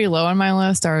are pretty low on my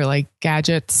list are like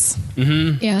gadgets.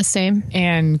 Mm-hmm. Yeah, same.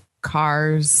 And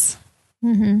cars.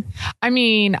 Mm-hmm. I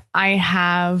mean, I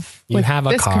have... You have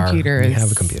a car. Computer you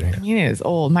have a computer. I mean, it is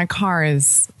old. My car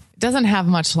doesn't have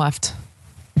much left.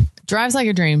 Drives like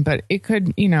a dream, but it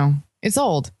could, it's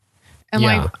old. And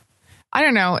like, I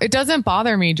don't know. It doesn't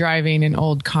bother me driving an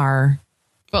old car,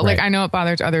 but like, I know it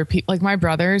bothers other people. Like my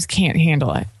brothers can't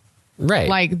handle it. Right.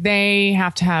 Like they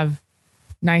have to have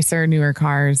nicer, newer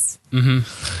cars.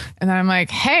 Mm-hmm. And then I'm like,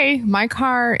 hey, my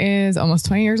car is almost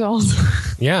 20 years old.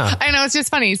 Yeah. I know. It's just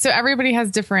funny. So everybody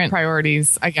has different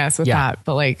priorities, I guess, with that.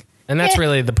 But like, and that's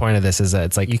really the point of this is that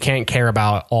it's like, you can't care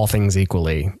about all things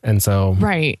equally. And so,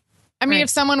 right. I mean,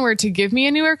 if someone were to give me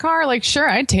a newer car, like, sure,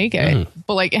 I'd take it,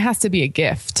 but like, it has to be a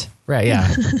gift. Right.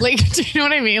 Yeah. Like, do you know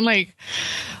what I mean? Like,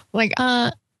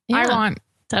 I want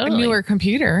a newer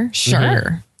computer. Sure.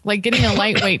 Mm-hmm. Like getting a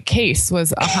lightweight case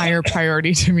was a higher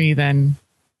priority to me than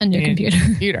a new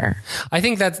computer. I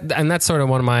think that's sort of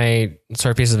one of my sort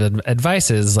of pieces of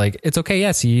advice is like, it's okay.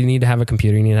 Yes. You need to have a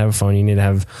computer. You need to have a phone. You need to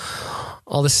have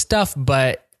all this stuff,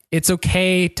 but it's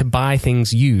okay to buy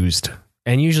things used.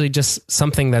 And usually just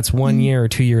something that's 1 year or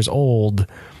 2 years old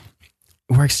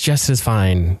works just as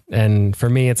fine. And for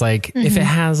me, it's like, if it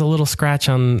has a little scratch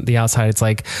on the outside, it's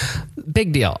like,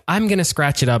 big deal. I'm going to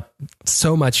scratch it up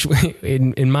so much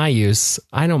in my use.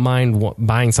 I don't mind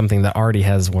buying something that already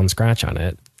has one scratch on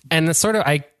it. And the sort of,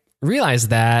 I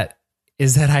realized that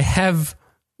I have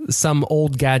some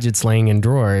old gadgets laying in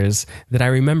drawers that I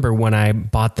remember when I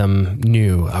bought them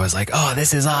new. I was like, oh,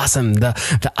 this is awesome. The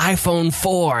iPhone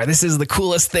 4, this is the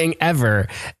coolest thing ever.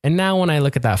 And now when I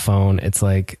look at that phone, it's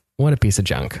like, what a piece of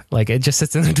junk. Like it just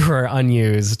sits in the drawer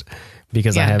unused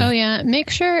because I have... Oh yeah. Make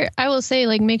sure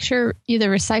either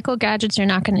recycle gadgets you're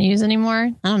not going to use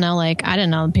anymore. I don't know. Like, I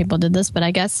didn't know people did this, but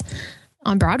I guess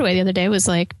on Broadway the other day was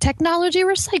like technology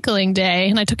recycling day.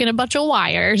 And I took in a bunch of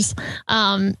wires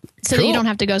so that you don't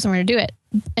have to go somewhere to do it.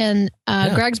 And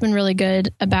Greg's been really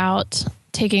good about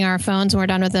taking our phones when we're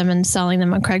done with them and selling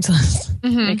them on Craigslist.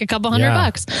 Make a couple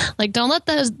 $100. Like, don't let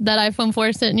that iPhone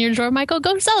 4 sit in your drawer, Michael.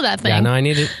 Go sell that thing. Yeah, no, I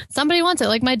need it. Somebody wants it.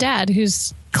 Like my dad,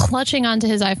 who's clutching onto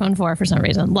his iPhone 4 for some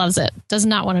reason. Loves it. Does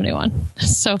not want a new one.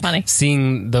 It's so funny.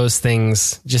 Seeing those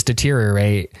things just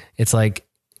deteriorate. It's like,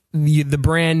 the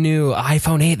brand new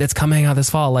iPhone 8 that's coming out this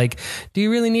fall. Like, do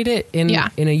you really need it in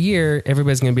a year?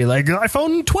 Everybody's going to be like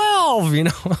iPhone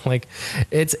 12, like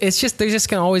it's just, there's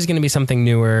just always going to be something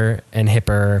newer and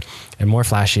hipper and more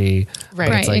flashy.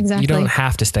 Right. It's like, exactly. You don't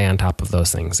have to stay on top of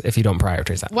those things if you don't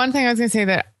prioritize that. One thing I was going to say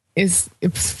that is,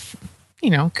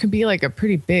 could be like a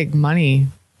pretty big money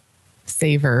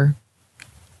saver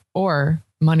or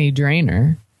money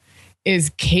drainer is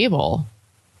cable.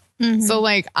 So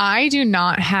like I do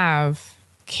not have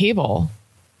cable.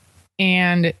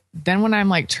 And then when I'm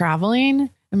like traveling,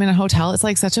 I'm in a hotel. It's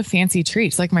like such a fancy treat.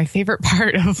 It's like my favorite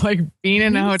part of like being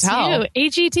in a hotel.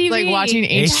 HGTV. Like watching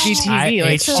HGTV.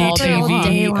 Like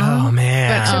HGTV. Oh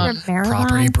man.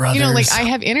 Property Brothers. Like I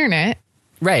have internet.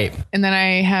 Right. And then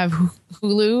I have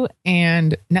Hulu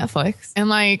and Netflix.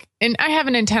 And I have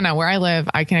an antenna where I live.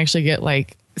 I can actually get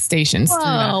like stations.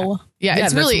 Whoa. Yeah,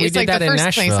 it's like the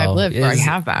first place I've lived where I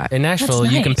have that. In Nashville,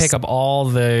 you can pick up all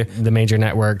the major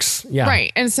networks. Yeah.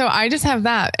 Right. And so I just have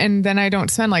that. And then I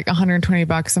don't spend like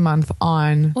 $120 a month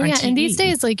on TV. And these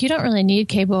days, like you don't really need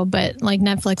cable, but like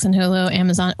Netflix and Hulu,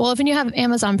 Amazon. Well, if you have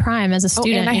Amazon Prime as a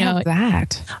student, I have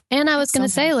that. And I was going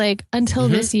to say like until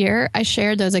this year, I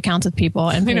shared those accounts with people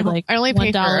and paid like I only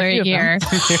 $1 a year.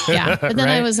 Yeah. But then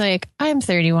I was like, I'm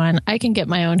 31. I can get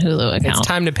my own Hulu account. It's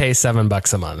time to pay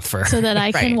 $7 a month so that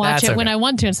I can watch it it when I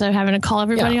want to instead of having to call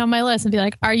everybody on my list and be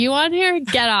like, are you on here?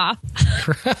 Get off.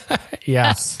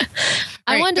 Yes.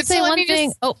 I wanted to say one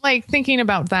thing. Like thinking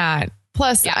about that.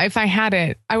 Plus, if I had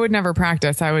it, I would never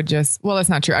practice. I would just, well, that's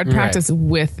not true. I'd practice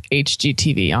with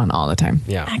HGTV on all the time.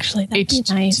 Yeah. Actually, that'd be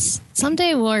nice.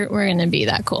 Someday we're going to be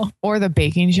that cool. Or the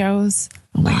baking shows.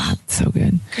 Oh my God, so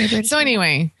good. So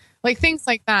anyway, like things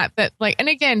like that, and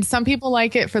again, some people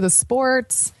like it for the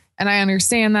sports, and I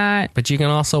understand that. But you can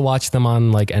also watch them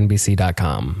on like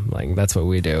NBC.com. Like that's what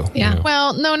we do. Yeah. You know?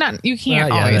 Well, no, not, you can't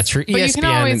always. Yeah, that's true. But ESPN, you can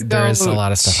always go there's a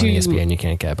lot of stuff on ESPN you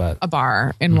can't get, but a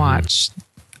bar and watch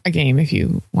a game if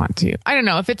you want to. I don't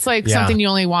know if it's like something you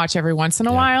only watch every once in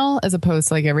a while as opposed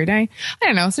to like every day. I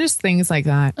don't know. So just things like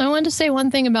that. I wanted to say one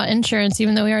thing about insurance,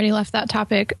 even though we already left that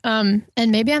topic. And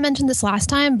maybe I mentioned this last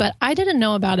time, but I didn't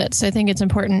know about it. So I think it's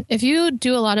important. If you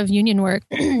do a lot of union work,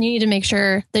 you need to make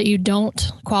sure that you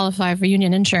don't qualify for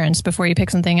union insurance before you pick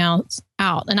something else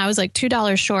out. And I was like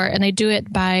 $2 short, and they do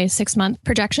it by 6-month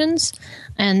projections.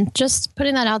 And just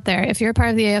putting that out there, if you're a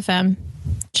part of the AFM,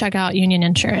 check out union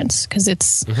insurance because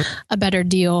it's a better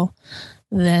deal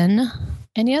than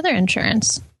any other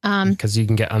insurance. Because you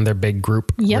can get on their big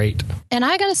group rate. And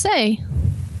I got to say,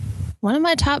 one of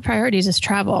my top priorities is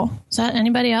travel. Is that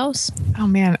anybody else? Oh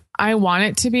man, I want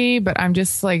it to be, but I'm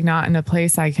just like not in a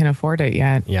place I can afford it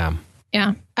yet. Yeah.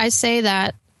 Yeah. I say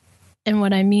that. And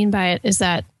what I mean by it is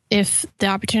that if the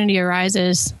opportunity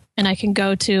arises and I can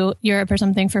go to Europe or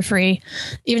something for free,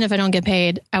 even if I don't get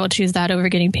paid, I will choose that over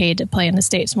getting paid to play in the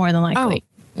States more than likely.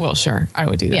 Oh, well, sure. I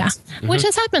would do that. Yeah. Which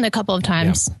has happened a couple of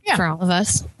times for all of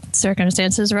us.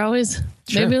 Circumstances are always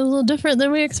maybe a little different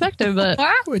than we expected, but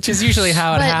which is usually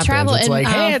how it happens. Travel it's like,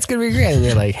 hey, it's going to be great. And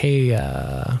you're like, hey,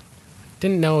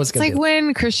 didn't know it was going to be. It's like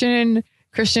when Christian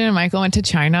and Michael went to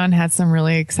China and had some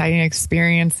really exciting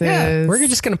experiences. Yeah, we're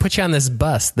just going to put you on this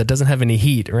bus that doesn't have any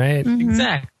heat, right?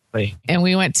 Exactly. And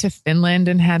we went to Finland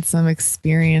and had some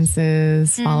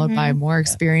experiences, followed by more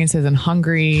experiences in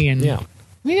Hungary. And I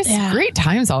mean, it's great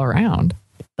times all around.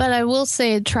 But I will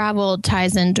say travel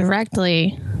ties in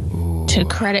directly to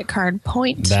credit card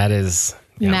point. That is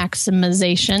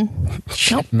maximization.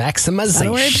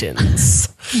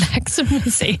 Maximizations.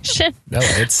 Maximization. No,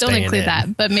 it's don't include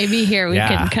that. But maybe here we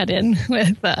can cut in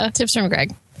with tips from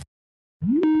Greg.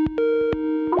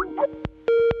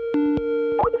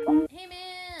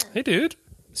 Hey, dude.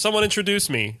 Someone introduce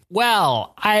me.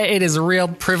 Well, it is a real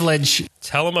privilege.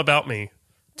 Tell him about me.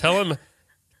 Tell him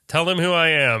who I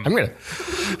am. I'm going to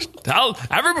tell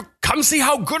everyone, come see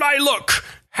how good I look.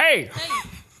 Hey.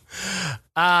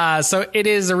 So it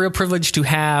is a real privilege to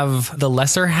have the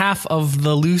lesser half of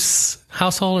the Loose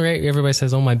household, right? Everybody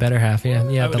says, "Oh, my better half."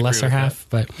 Yeah, the lesser half.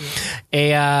 But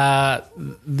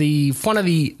the one of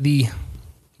the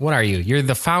what are you? You're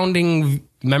the founding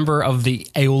member of the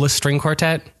Aeolus String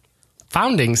Quartet.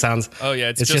 Founding sounds. Oh yeah,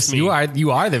 it's just me. You are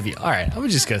the. All right, I'm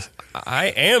just gonna. I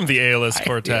am the Aeolus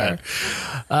Quartet.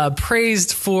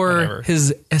 Praised for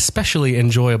his especially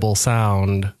enjoyable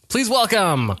sound. Please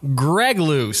welcome Greg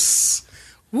Loose.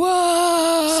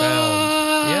 Whoa!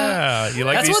 Sound. Yeah, you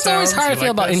like That's these what's sounds? always hard to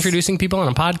feel about introducing people on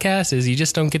a podcast is you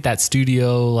just don't get that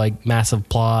studio like massive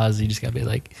applause. You just gotta be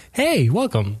like, "Hey,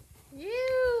 welcome."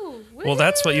 Well,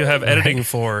 that's what you have editing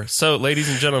for. So, ladies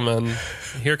and gentlemen,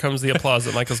 here comes the applause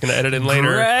that Michael's going to edit in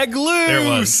later. Greg Loose. There it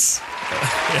was.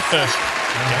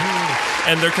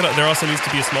 And there also needs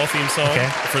to be a small theme song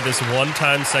for this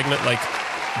one-time segment, like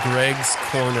Greg's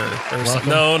Corner or something.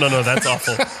 No, that's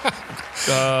awful.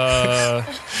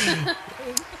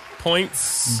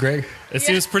 Points. Greg. It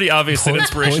seems pretty obvious that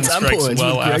inspiration strikes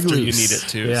well after Loose. you need it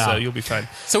to, so you'll be fine.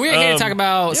 So we're here to talk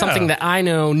about something that I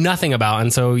know nothing about,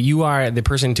 and so you are the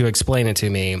person to explain it to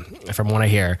me, from what I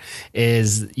hear,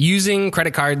 is using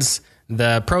credit cards,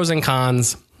 the pros and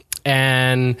cons.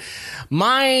 And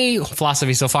my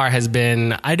philosophy so far has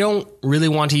been I don't really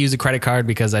want to use a credit card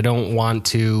because I don't want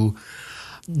to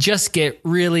just get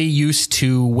really used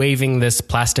to waving this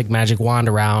plastic magic wand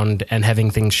around and having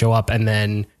things show up and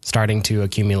then starting to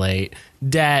accumulate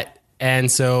debt.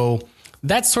 And so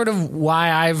that's sort of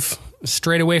why I've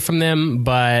strayed away from them,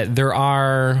 but there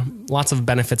are lots of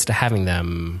benefits to having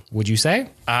them. Would you say?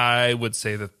 I would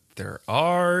say that there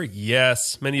are,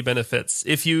 yes, many benefits.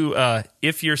 If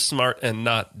you're smart and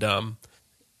not dumb.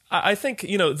 I think,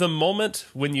 the moment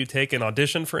when you take an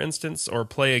audition, for instance, or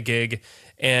play a gig,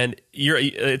 and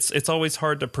it's always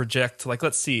hard to project. Like,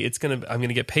 let's see, I'm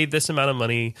gonna get paid this amount of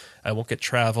money. I won't get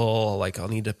travel. Like, I'll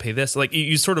need to pay this. Like,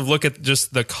 you sort of look at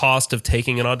just the cost of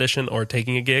taking an audition or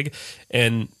taking a gig,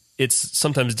 and it's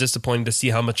sometimes disappointing to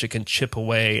see how much it can chip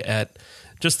away at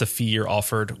just the fee you're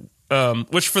offered.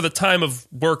 which for the time of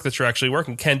work that you're actually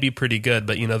working can be pretty good.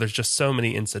 But, there's just so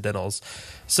many incidentals.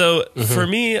 So for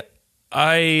me,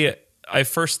 I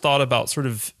first thought about sort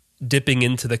of dipping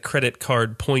into the credit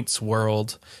card points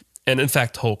world, and in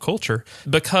fact, whole culture,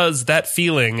 because that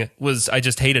feeling was, I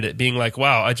just hated it, being like,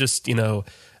 wow, I just,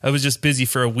 I was just busy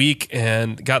for a week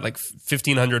and got like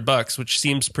 $1,500, which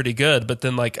seems pretty good. But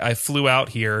then like I flew out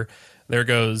here, there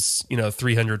goes,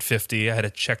 350. I had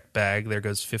a checked bag. There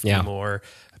goes 50 more.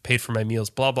 I paid for my meals,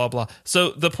 blah, blah, blah.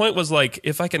 So the point was like,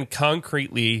 if I can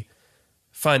concretely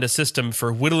find a system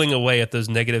for whittling away at those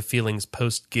negative feelings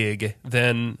post gig,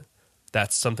 then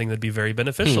that's something that'd be very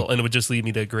beneficial, and it would just lead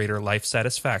me to greater life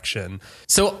satisfaction.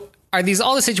 So are these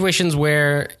all the situations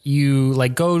where you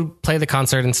like go play the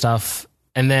concert and stuff,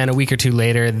 and then a week or two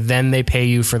later, then they pay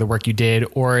you for the work you did?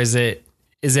 Or is it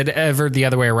ever the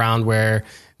other way around where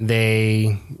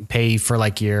they pay for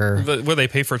like where they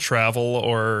pay for travel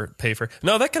or pay for...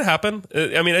 No, that could happen.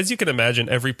 I mean, as you can imagine,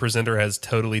 every presenter has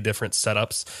totally different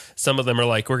setups. Some of them are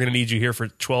like, we're going to need you here for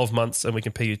 12 months and we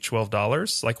can pay you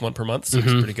 $12, like one per month. So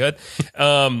it's pretty good.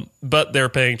 But they're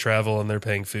paying travel and they're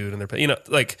paying food and they're paying,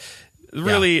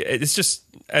 really, it's just,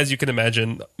 as you can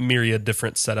imagine, myriad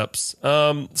different setups.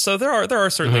 So there are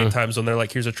certainly times when they're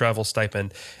like, here's a travel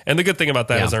stipend. And the good thing about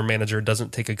that is our manager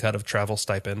doesn't take a cut of travel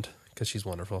stipend because she's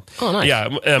wonderful. Oh, nice. Yeah.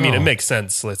 I mean, it makes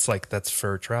sense. It's like, that's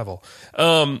for travel.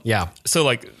 So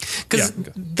like, because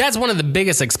that's one of the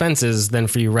biggest expenses then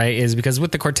for you, right? Is because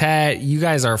with the quartet, you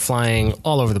guys are flying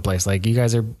all over the place. Like you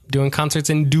guys are doing concerts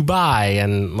in Dubai,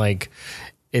 and like,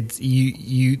 it's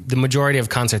you the majority of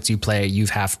concerts you play, you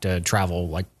have to travel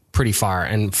like pretty far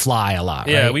and fly a lot,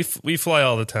 right? Yeah, we fly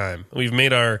all the time. We've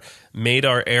made our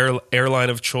airline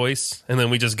of choice, and then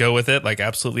we just go with it like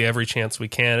absolutely every chance we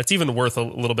can. It's even worth a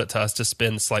little bit to us to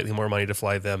spend slightly more money to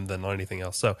fly them than on anything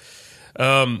else. So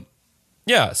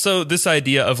so this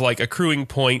idea of like accruing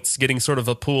points, getting sort of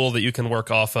a pool that you can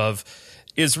work off of,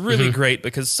 is really great,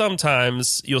 because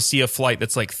sometimes you'll see a flight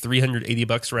that's like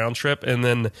 $380 round trip, and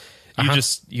then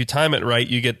you time it right,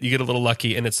 you get a little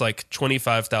lucky, and it's like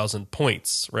 25,000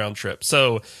 points round trip.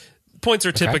 So points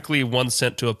are typically 1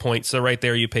 cent to a point. So right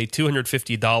there, you pay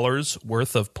 $250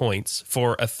 worth of points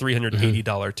for a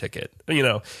 $380 ticket.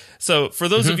 So for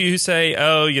those of you who say,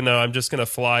 oh, I'm just going to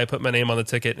fly, put my name on the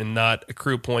ticket and not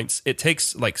accrue points, it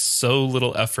takes like so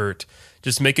little effort.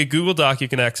 Just make a Google Doc you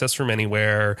can access from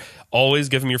anywhere. Always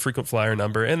give them your frequent flyer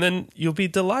number, and then you'll be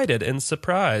delighted and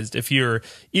surprised if you're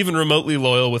even remotely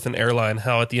loyal with an airline,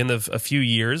 how at the end of a few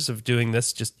years of doing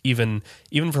this, just even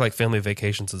for like family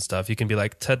vacations and stuff, you can be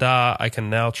like, ta-da, I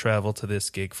can now travel to this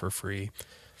gig for free.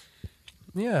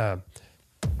 Yeah.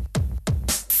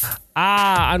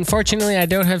 Unfortunately, I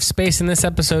don't have space in this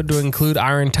episode to include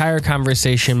our entire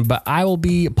conversation, but I will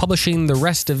be publishing the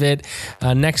rest of it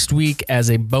next week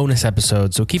as a bonus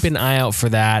episode. So keep an eye out for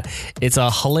that. It's a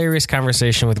hilarious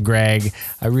conversation with Greg.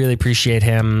 I really appreciate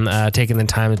him taking the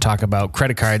time to talk about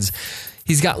credit cards.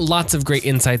 He's got lots of great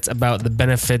insights about the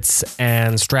benefits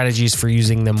and strategies for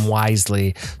using them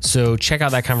wisely. So check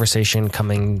out that conversation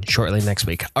coming shortly next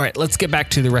week. All right, let's get back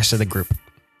to the rest of the group.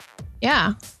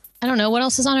 Yeah. I don't know. What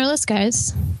else is on our list,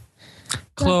 guys?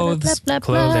 Clothes,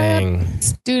 clothing,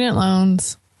 student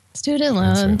loans. Student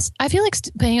loans. I feel like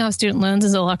paying off student loans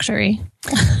is a luxury.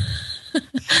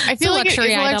 I feel like it's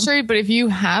a luxury, but if you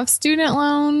have student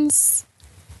loans,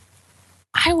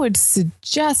 I would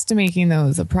suggest making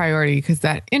those a priority, because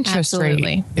that interest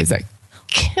rate is a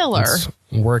killer. It's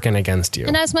working against you.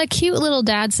 And as my cute little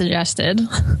dad suggested,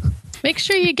 make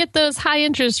sure you get those high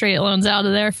interest rate loans out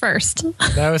of there first.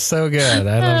 That was so good.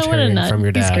 I loved hearing from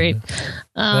your dad. He's great.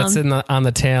 That's on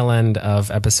the tail end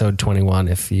of episode 21.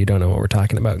 If you don't know what we're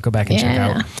talking about, go back and check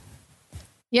out.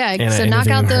 Yeah, so knock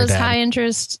out those high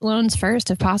interest loans first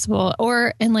if possible.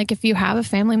 And like if you have a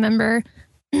family member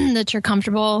that you're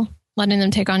comfortable letting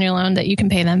them take on your loan, that you can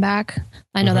pay them back.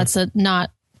 I know that's not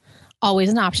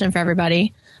always an option for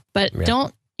everybody, but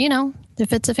don't,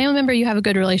 if it's a family member you have a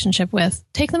good relationship with,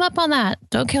 take them up on that.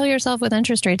 Don't kill yourself with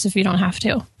interest rates if you don't have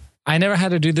to. I never had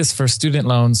to do this for student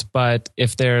loans, but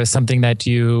if there's something that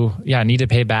you need to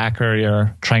pay back or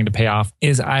you're trying to pay off,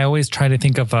 is I always try to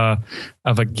think of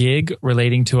a gig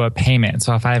relating to a payment.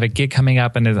 So if I have a gig coming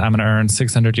up and I'm going to earn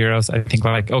 600 euros, I think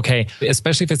like, okay,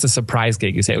 especially if it's a surprise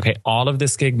gig, you say, okay, all of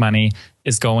this gig money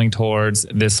is going towards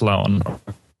this loan,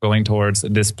 going towards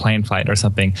this plane flight or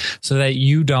something, so that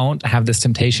you don't have this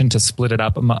temptation to split it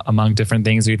up among different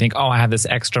things. Or you think, oh, I have this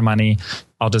extra money,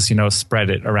 I'll just,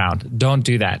 spread it around. Don't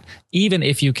do that. Even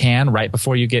if you can, right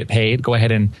before you get paid, go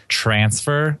ahead and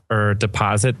transfer or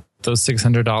deposit those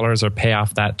 $600 or pay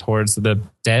off that towards the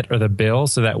debt or the bill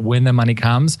so that when the money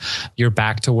comes, you're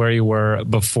back to where you were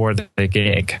before the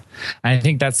gig. And I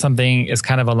think that's something is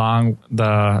kind of along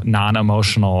the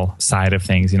non-emotional side of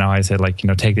things. You know, I said like, you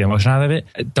know, take the emotion out of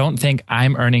it. Don't think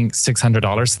I'm earning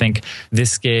 $600. Think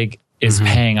this gig is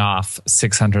paying off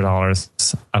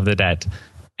 $600 of the debt.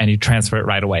 And you transfer it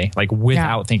right away, like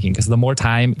without thinking. Because the more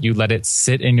time you let it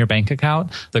sit in your bank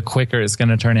account, the quicker it's going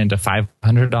to turn into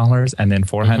 $500 and then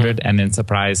 $400 and then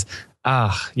surprise.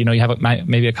 You know, you have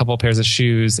maybe a couple of pairs of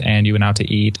shoes and you went out to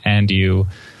eat and you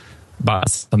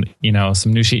bought some, you know,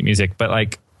 some new sheet music, but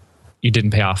like you didn't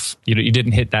pay off. You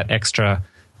didn't hit that extra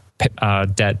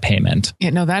debt payment. Yeah,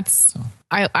 no, that's,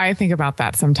 I think about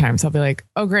that sometimes. I'll be like,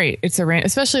 oh, great. It's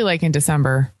especially like in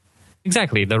December.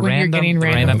 Exactly. When you're getting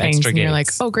random things extra and you're like,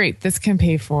 gigs. oh, great, this can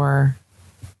pay for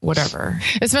whatever.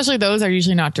 Especially those are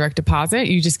usually not direct deposit.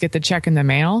 You just get the check in the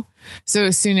mail. So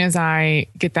as soon as I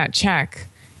get that check,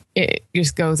 it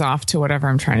just goes off to whatever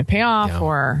I'm trying to pay off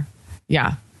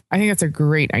I think that's a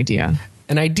great idea.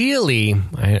 And ideally,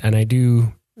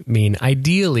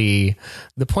 ideally,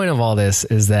 the point of all this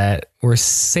is that we're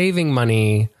saving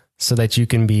money so that you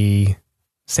can be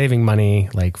saving money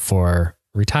like for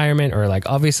retirement, or like,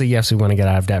 obviously, yes, we want to get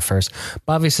out of debt first,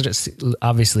 but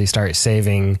obviously start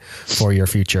saving for your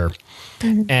future.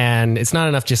 And it's not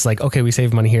enough just like, okay, we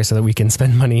save money here so that we can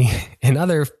spend money in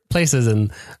other places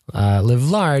and live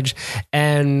large.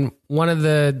 And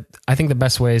I think the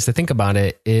best ways to think about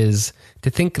it is to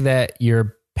think that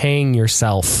you're paying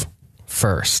yourself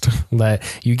first, that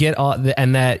you get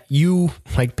and that you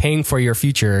like paying for your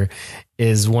future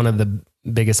is one of the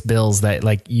biggest bills that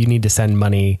like you need to send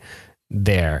money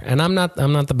there. And I'm not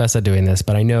the best at doing this,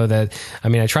 but I know that, I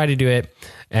mean, I try to do it,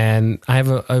 and I have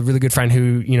a really good friend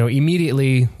who, you know,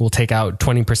 immediately will take out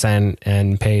 20%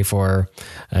 and pay for,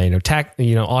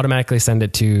 automatically send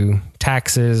it to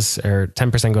taxes, or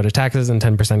 10% go to taxes and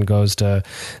 10% goes to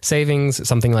savings,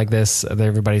 something like this.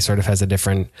 Everybody sort of has a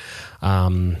different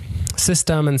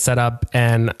system and setup.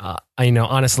 And,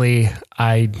 honestly,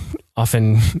 I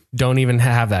often don't even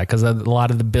have that because a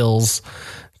lot of the bills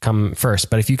come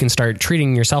first. But if you can start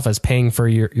treating yourself as paying for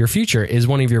your future is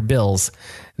one of your bills,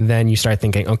 then you start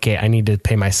thinking, okay, I need to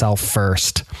pay myself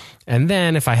first. And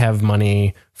then if I have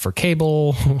money for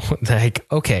cable, like,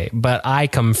 okay, but I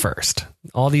come first.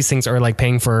 All these things are like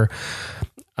paying for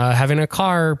having a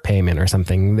car payment or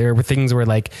something. There were things where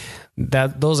like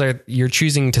that, you're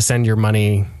choosing to send your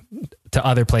money to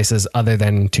other places other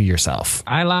than to yourself.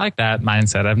 I like that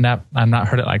mindset. I've not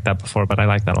heard it like that before, but I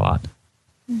like that a lot.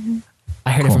 Mm-hmm.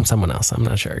 I heard it from someone else. I'm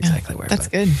not sure exactly where. That's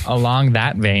good. Along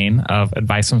that vein of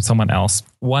advice from someone else,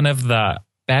 one of the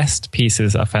best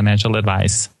pieces of financial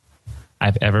advice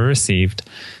I've ever received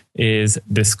is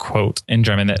this quote in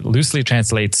German that loosely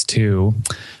translates to,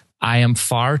 "I am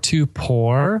far too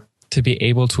poor to be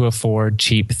able to afford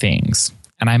cheap things."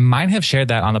 And I might have shared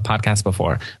that on the podcast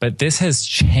before, but this has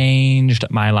changed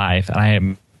my life. And I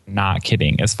am not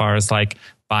kidding as far as like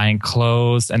buying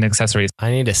clothes and accessories. I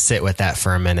need to sit with that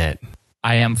for a minute.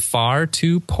 I am far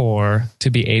too poor to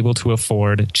be able to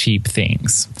afford cheap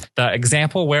things. The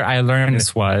example where I learned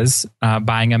this was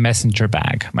buying a messenger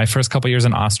bag. My first couple years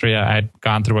in Austria, I'd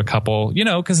gone through a couple,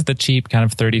 because the cheap kind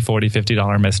of $30, $40,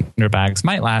 $50 messenger bags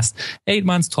might last 8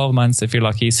 months, 12 months, if you're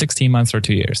lucky, 16 months or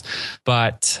 2 years.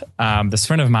 But this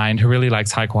friend of mine who really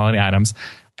likes high quality items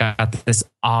got this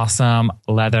awesome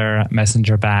leather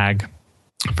messenger bag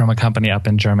from a company up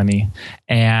in Germany.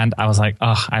 And I was like,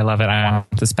 oh, I love it. I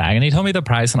want this bag. And he told me the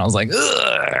price and I was like,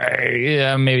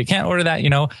 yeah, maybe can't order that,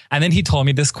 And then he told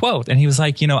me this quote and he was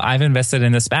like, I've invested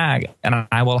in this bag and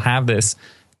I will have this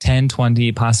 10,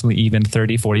 20, possibly even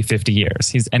 30, 40, 50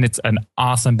 years. And it's an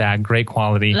awesome bag, great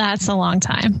quality. That's a long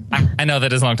time. I know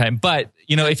that is a long time, but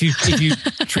if you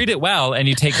treat it well and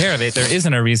you take care of it, there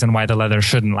isn't a reason why the leather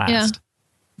shouldn't last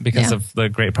because of the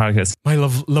great product it is. My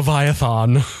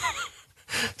Leviathan.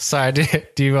 Sorry,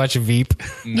 do you watch Veep?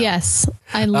 No. Yes,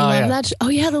 I love that. Oh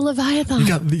yeah, the Leviathan.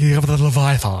 You have the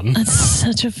Leviathan. That's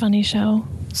such a funny show.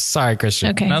 Sorry,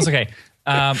 Christian. Okay, no, it's okay.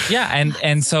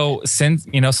 And so since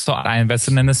so I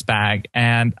invested in this bag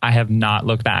and I have not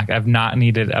looked back. I've not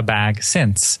needed a bag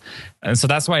since. And so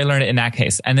that's why I learned it in that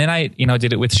case. And then I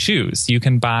did it with shoes. You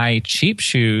can buy cheap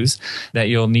shoes that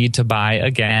you'll need to buy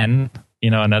again.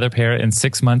 Another pair in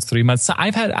 6 months, 3 months. So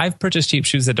I've purchased cheap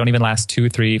shoes that don't even last 2,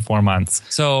 3, 4 months.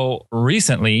 So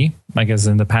recently, I guess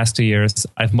in the past 2 years,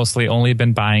 I've mostly only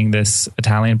been buying this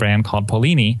Italian brand called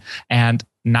Polini, and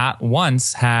not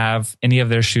once have any of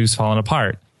their shoes fallen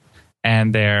apart.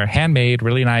 And they're handmade,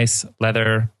 really nice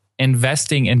leather.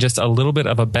 Investing in just a little bit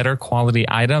of a better quality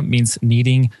item means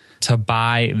needing to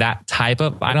buy that type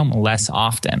of item less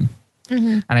often.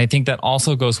 And I think that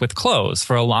also goes with clothes.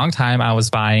 For a long time, I was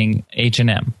buying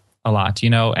H&M a lot,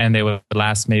 and they would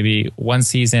last maybe one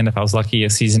season, if I was lucky, a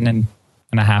season and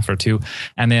a half or two.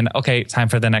 And then, okay, time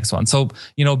for the next one. So,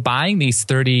 buying these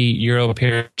 €30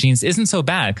 pair of jeans isn't so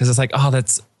bad because it's like, oh,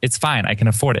 it's fine. I can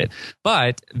afford it.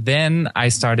 But then I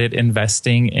started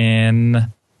investing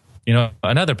in,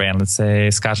 another brand, let's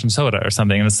say Scotch and Soda or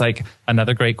something. And it's like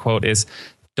another great quote is,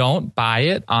 don't buy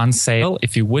it on sale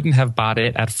if you wouldn't have bought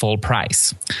it at full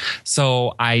price.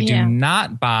 So I do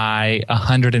not buy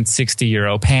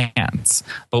 €160 pants,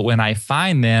 but when I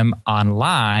find them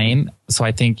online, so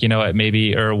I think, it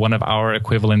maybe or one of our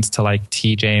equivalents to like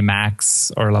TJ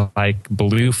Maxx or like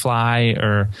Blue Fly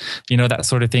or, that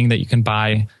sort of thing that you can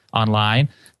buy online.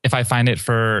 If I find it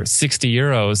for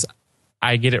 €60,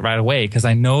 I get it right away because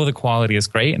I know the quality is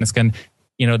great and it's going to,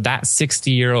 that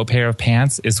 €60 pair of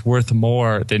pants is worth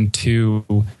more than two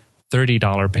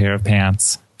 $30 pair of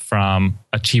pants from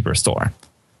a cheaper store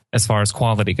as far as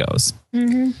quality goes.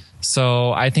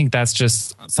 So I think that's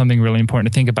just something really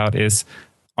important to think about is,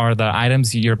 are the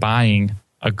items you're buying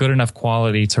a good enough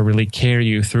quality to really carry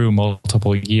you through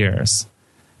multiple years?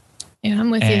 Yeah, I'm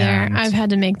with you there. I've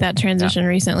had to make that transition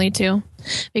recently too,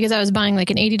 because I was buying like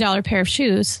an $80 pair of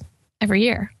shoes every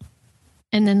year.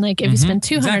 And then like if you spend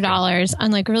 $200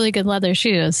 on like really good leather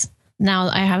shoes, now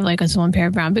I have like this one pair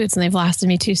of brown boots and they've lasted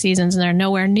me 2 seasons and they're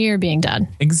nowhere near being done.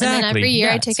 Exactly. And then every year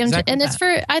I take them and it's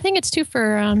for, I think it's too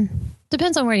for,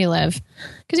 depends on where you live.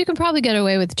 Because you can probably get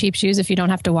away with cheap shoes if you don't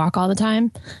have to walk all the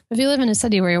time. If you live in a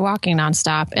city where you're walking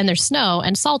nonstop and there's snow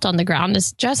and salt on the ground,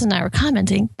 as Jess and I were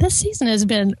commenting, this season has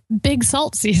been big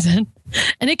salt season.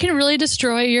 And it can really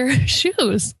destroy your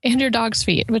shoes and your dog's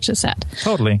feet, which is sad.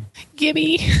 Totally.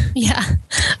 Gibby. Yeah.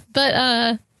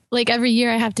 But like every year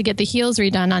I have to get the heels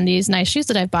redone on these nice shoes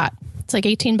that I've bought. It's like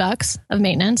 $18 of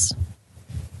maintenance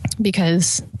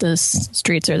because the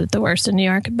streets are the worst in New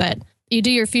York. But you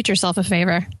do your future self a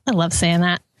favor. I love saying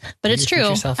that. But it's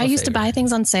true. I used to buy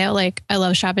things on sale. Like I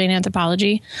love shopping in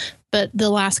Anthropologie. But the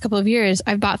last couple of years,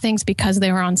 I've bought things because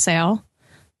they were on sale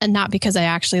and not because I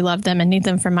actually love them and need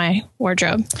them for my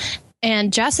wardrobe.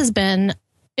 And Jess has been,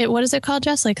 what is it called,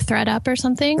 Jess? Like Thread Up or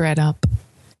something? Thread Up.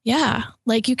 Yeah.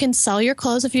 Like you can sell your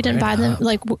clothes if you didn't buy them,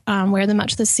 like wear them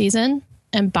much this season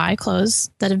and buy clothes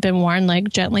that have been worn like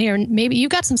gently, or maybe you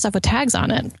got some stuff with tags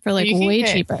on it for like way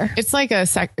cheaper. It's like a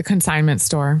consignment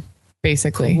store,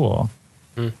 basically. Cool.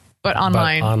 But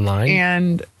online.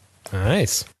 And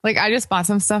nice. Like I just bought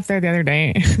some stuff there the other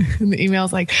day and the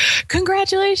email's like,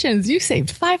 congratulations, you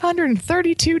saved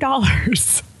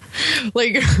 $532.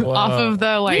 Like off of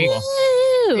the like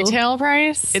retail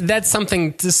price. That's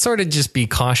something to sort of just be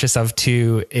cautious of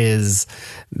too, is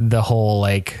the whole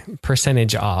like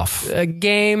percentage off a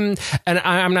game. And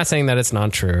I'm not saying that it's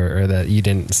not true or that you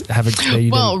didn't have a, that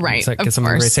you didn't get some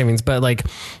great savings, but like,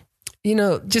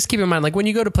 just keep in mind, like when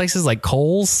you go to places like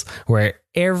Kohl's where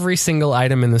every single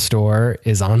item in the store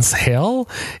is on sale,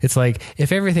 it's like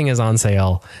if everything is on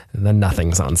sale, then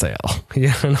nothing's on sale.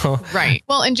 Right.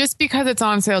 Well, and just because it's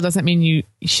on sale doesn't mean you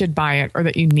should buy it or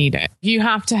that you need it. You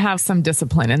have to have some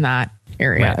discipline in that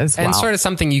area as well. And sort of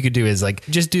something you could do is like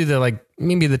just do the like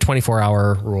maybe the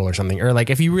 24-hour rule or something, or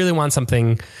like if you really want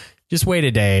something, just wait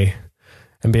a day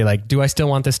and be like, do I still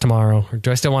want this tomorrow, or do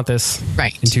I still want this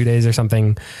in 2 days or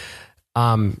something?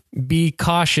 Be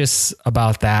cautious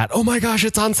about that. Oh my gosh,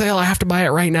 it's on sale, I have to buy it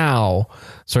right now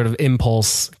sort of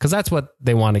impulse, because that's what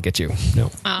they want to get you.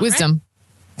 Wisdom.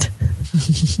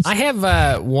 I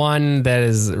have one that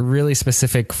is really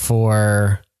specific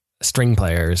for string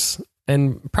players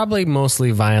and probably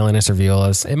mostly violinists or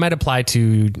violists. It might apply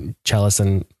to cellists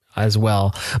and as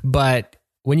well, but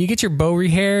when you get your bow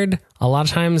rehaired, a lot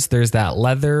of times there's that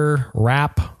leather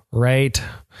wrap right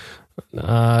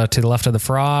to the left of the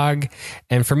frog,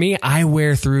 and for me, I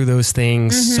wear through those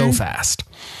things so fast.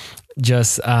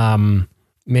 Just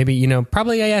maybe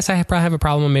probably yes, I probably have a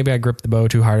problem. Maybe I grip the bow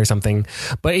too hard or something.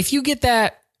 But if you get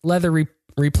that leather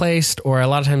replaced, or a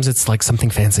lot of times it's like something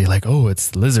fancy, like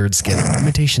it's lizard skin,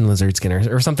 imitation lizard skin,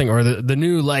 or something, or the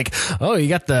new like you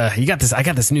got this. I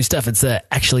got this new stuff. It's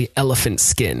actually elephant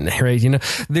skin, right?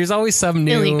 There's always some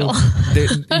new illegal.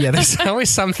 There's always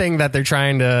something that they're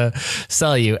trying to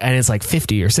sell you, and it's like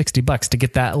 $50 or $60 to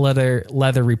get that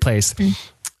leather replaced.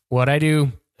 What I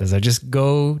do is I just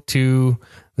go to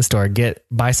the store,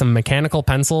 buy some mechanical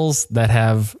pencils that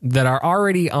are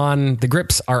already on the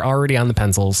grips, are already on the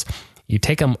pencils. You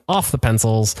take them off the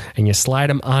pencils and you slide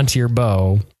them onto your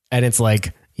bow, and it's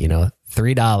like,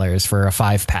 $3 for a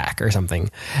 5-pack or something.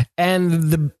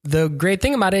 And the great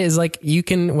thing about it is like you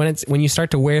can, when you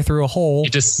start to wear through a hole, you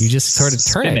just sort of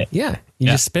turn it. Yeah. You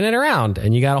just spin it around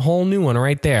and you got a whole new one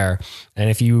right there.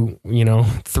 And if you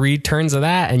 3 turns of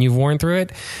that and you've worn through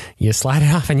it, you slide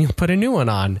it off and you put a new one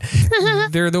on.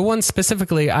 They're the ones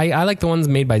specifically, I like the ones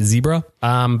made by Zebra.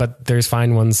 But there's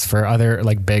fine ones for other,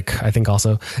 like Bic, I think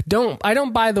also. I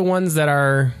don't buy the ones that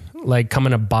are like come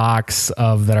in a box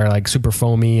that are like super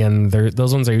foamy, and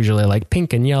those ones are usually like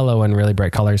pink and yellow and really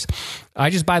bright colors. I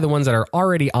just buy the ones that are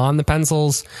already on the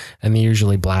pencils, and they're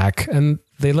usually black, and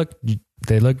they look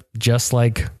just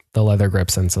like the leather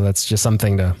grips. And so that's just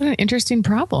something to... What an interesting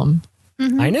problem.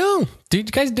 Mm-hmm. I know. Do you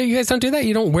guys don't do that?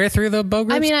 You don't wear through the bow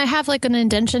grips? I mean, I have like an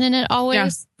indention in it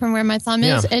always from where my thumb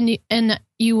is. And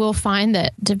you will find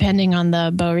that depending on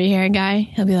the bow rehair guy,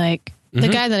 he'll be like, the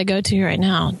guy that I go to right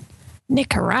now, Nick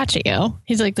Caraccio.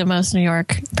 He's like the most New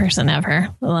York person ever.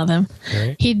 I love him.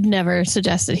 Right. He'd never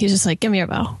suggested. He's just like, give me your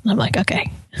bow. And I'm like,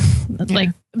 okay. Like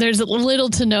there's little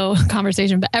to no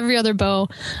conversation, but every other bow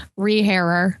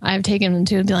rehairer I've taken them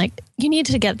to and be like, you need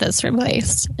to get this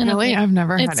replaced. And really? I've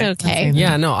never had it. It's okay.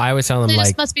 Yeah, no, I always tell them they like,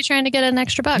 just must be trying to get an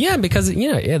extra buck. Yeah, because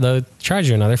they'll charge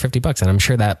you another $50, and I'm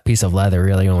sure that piece of leather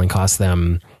really only costs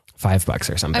them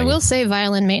 $5 or something. I will say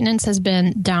violin maintenance has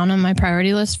been down on my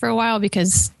priority list for a while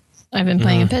because I've been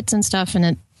playing in pits and stuff, and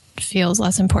it feels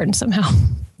less important somehow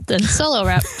than solo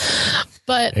rep.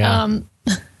 But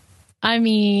I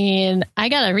mean, I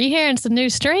got a rehair and some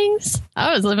new strings.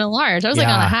 I was living large. I was like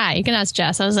on a high. You can ask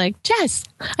Jess. I was like, Jess,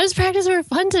 I was practicing for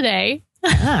fun today.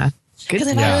 Because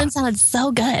the violin sounded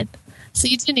so good. So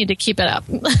you do need to keep it up.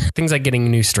 Things like getting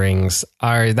new strings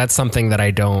that's something that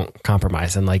I don't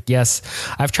compromise. And like, yes,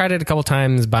 I've tried it a couple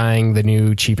times buying the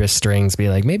new cheapest strings, be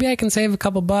like, maybe I can save a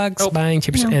couple bucks buying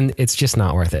cheaper and it's just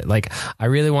not worth it. Like I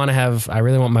really want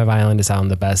my violin to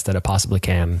sound the best that it possibly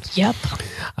can. Yep.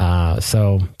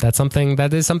 So that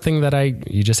is something that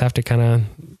you just have to kind of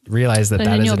realize that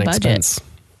is an expense.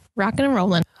 Rocking and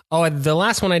rolling. Oh, the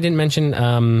last one I didn't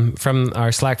mention from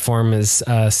our Slack forum is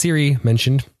Siri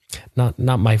mentioned. Not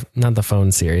the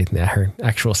phone Siri, her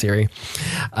actual Siri.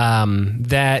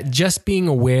 That just being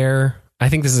aware, I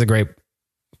think this is a great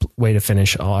way to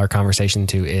finish all our conversation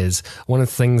too, is one of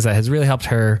the things that has really helped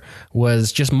her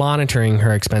was just monitoring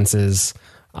her expenses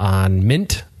on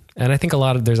Mint. And I think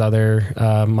there's other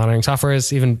monitoring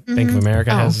softwares, even Bank of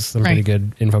America has some pretty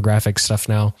good infographic stuff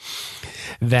now.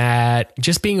 That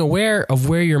just being aware of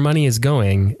where your money is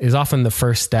going is often the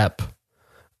first step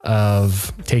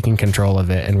of taking control of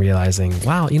it and realizing,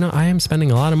 wow, I am spending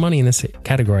a lot of money in this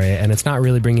category and it's not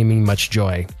really bringing me much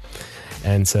joy.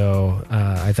 And so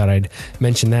I thought I'd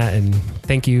mention that, and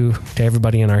thank you to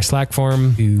everybody in our Slack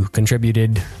forum who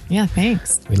contributed. Yeah,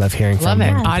 thanks. We love hearing from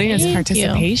them. Audience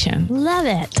participation. Love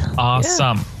it.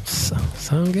 Awesome. Yeah.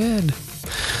 So good.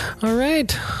 All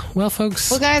right. Well,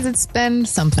 folks. Well, guys, it's been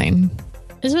something.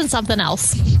 It's been something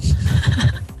else.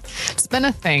 It's been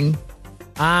a thing.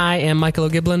 I am Michael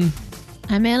O'Giblin.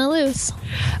 I'm Anna Luce.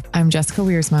 I'm Jessica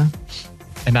Wiersma.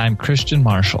 And I'm Christian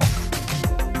Marshall.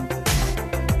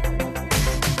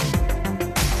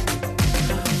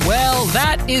 Well,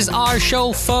 that is our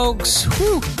show, folks.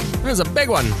 Whew, that was a big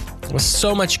one. With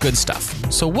so much good stuff.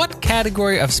 So what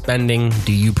category of spending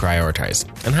do you prioritize?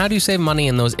 And how do you save money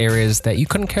in those areas that you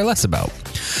couldn't care less about?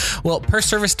 Well,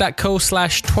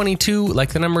 perservice.co/22, like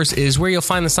the numbers, is where you'll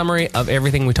find the summary of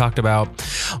everything we talked about.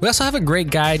 We also have a great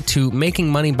guide to making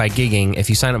money by gigging if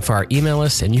you sign up for our email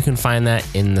list, and you can find that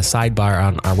in the sidebar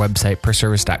on our website,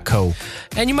 perservice.co.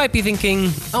 And you might be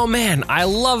thinking, oh man, I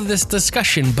love this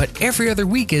discussion, but every other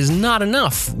week is not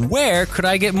enough. Where could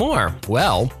I get more?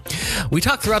 Well, we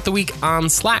talk throughout the week on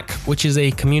Slack, which is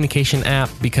a communication app,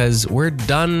 because we're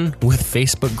done with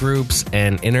Facebook groups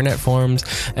and internet forums,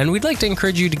 and we'd like to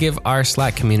encourage you to give our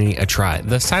Slack community a try.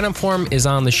 The sign-up form is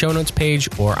on the show notes page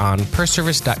or on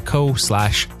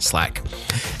perservice.co/Slack.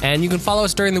 And you can follow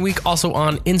us during the week also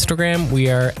on Instagram.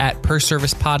 We are at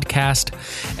PerService Podcast.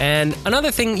 And another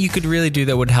thing you could really do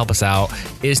that would help us out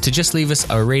is to just leave us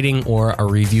a rating or a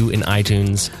review in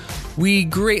iTunes. We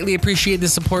greatly appreciate the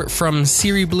support from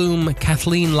Siri Bloom,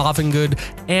 Kathleen Lovingood,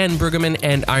 Ann Brueggemann,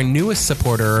 and our newest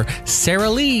supporter, Sarah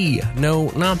Lee. No,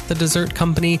 not the dessert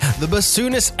company, the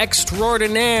bassoonist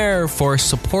extraordinaire, for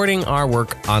supporting our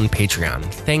work on Patreon.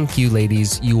 Thank you,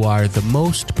 ladies. You are the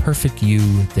most perfect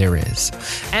you there is.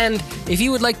 And if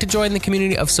you would like to join the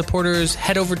community of supporters,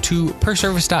 head over to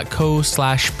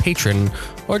perservice.co/patron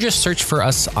or just search for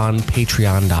us on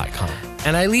patreon.com.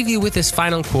 And I leave you with this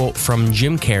final quote from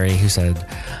Jim Carrey, who said,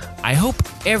 I hope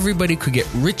everybody could get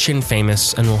rich and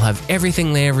famous and will have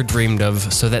everything they ever dreamed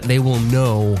of so that they will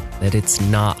know that it's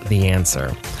not the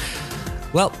answer.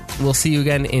 Well, we'll see you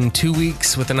again in 2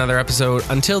 weeks with another episode.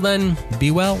 Until then,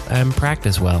 be well and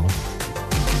practice well.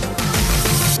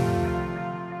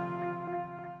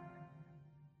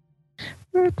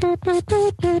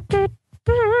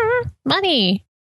 Money.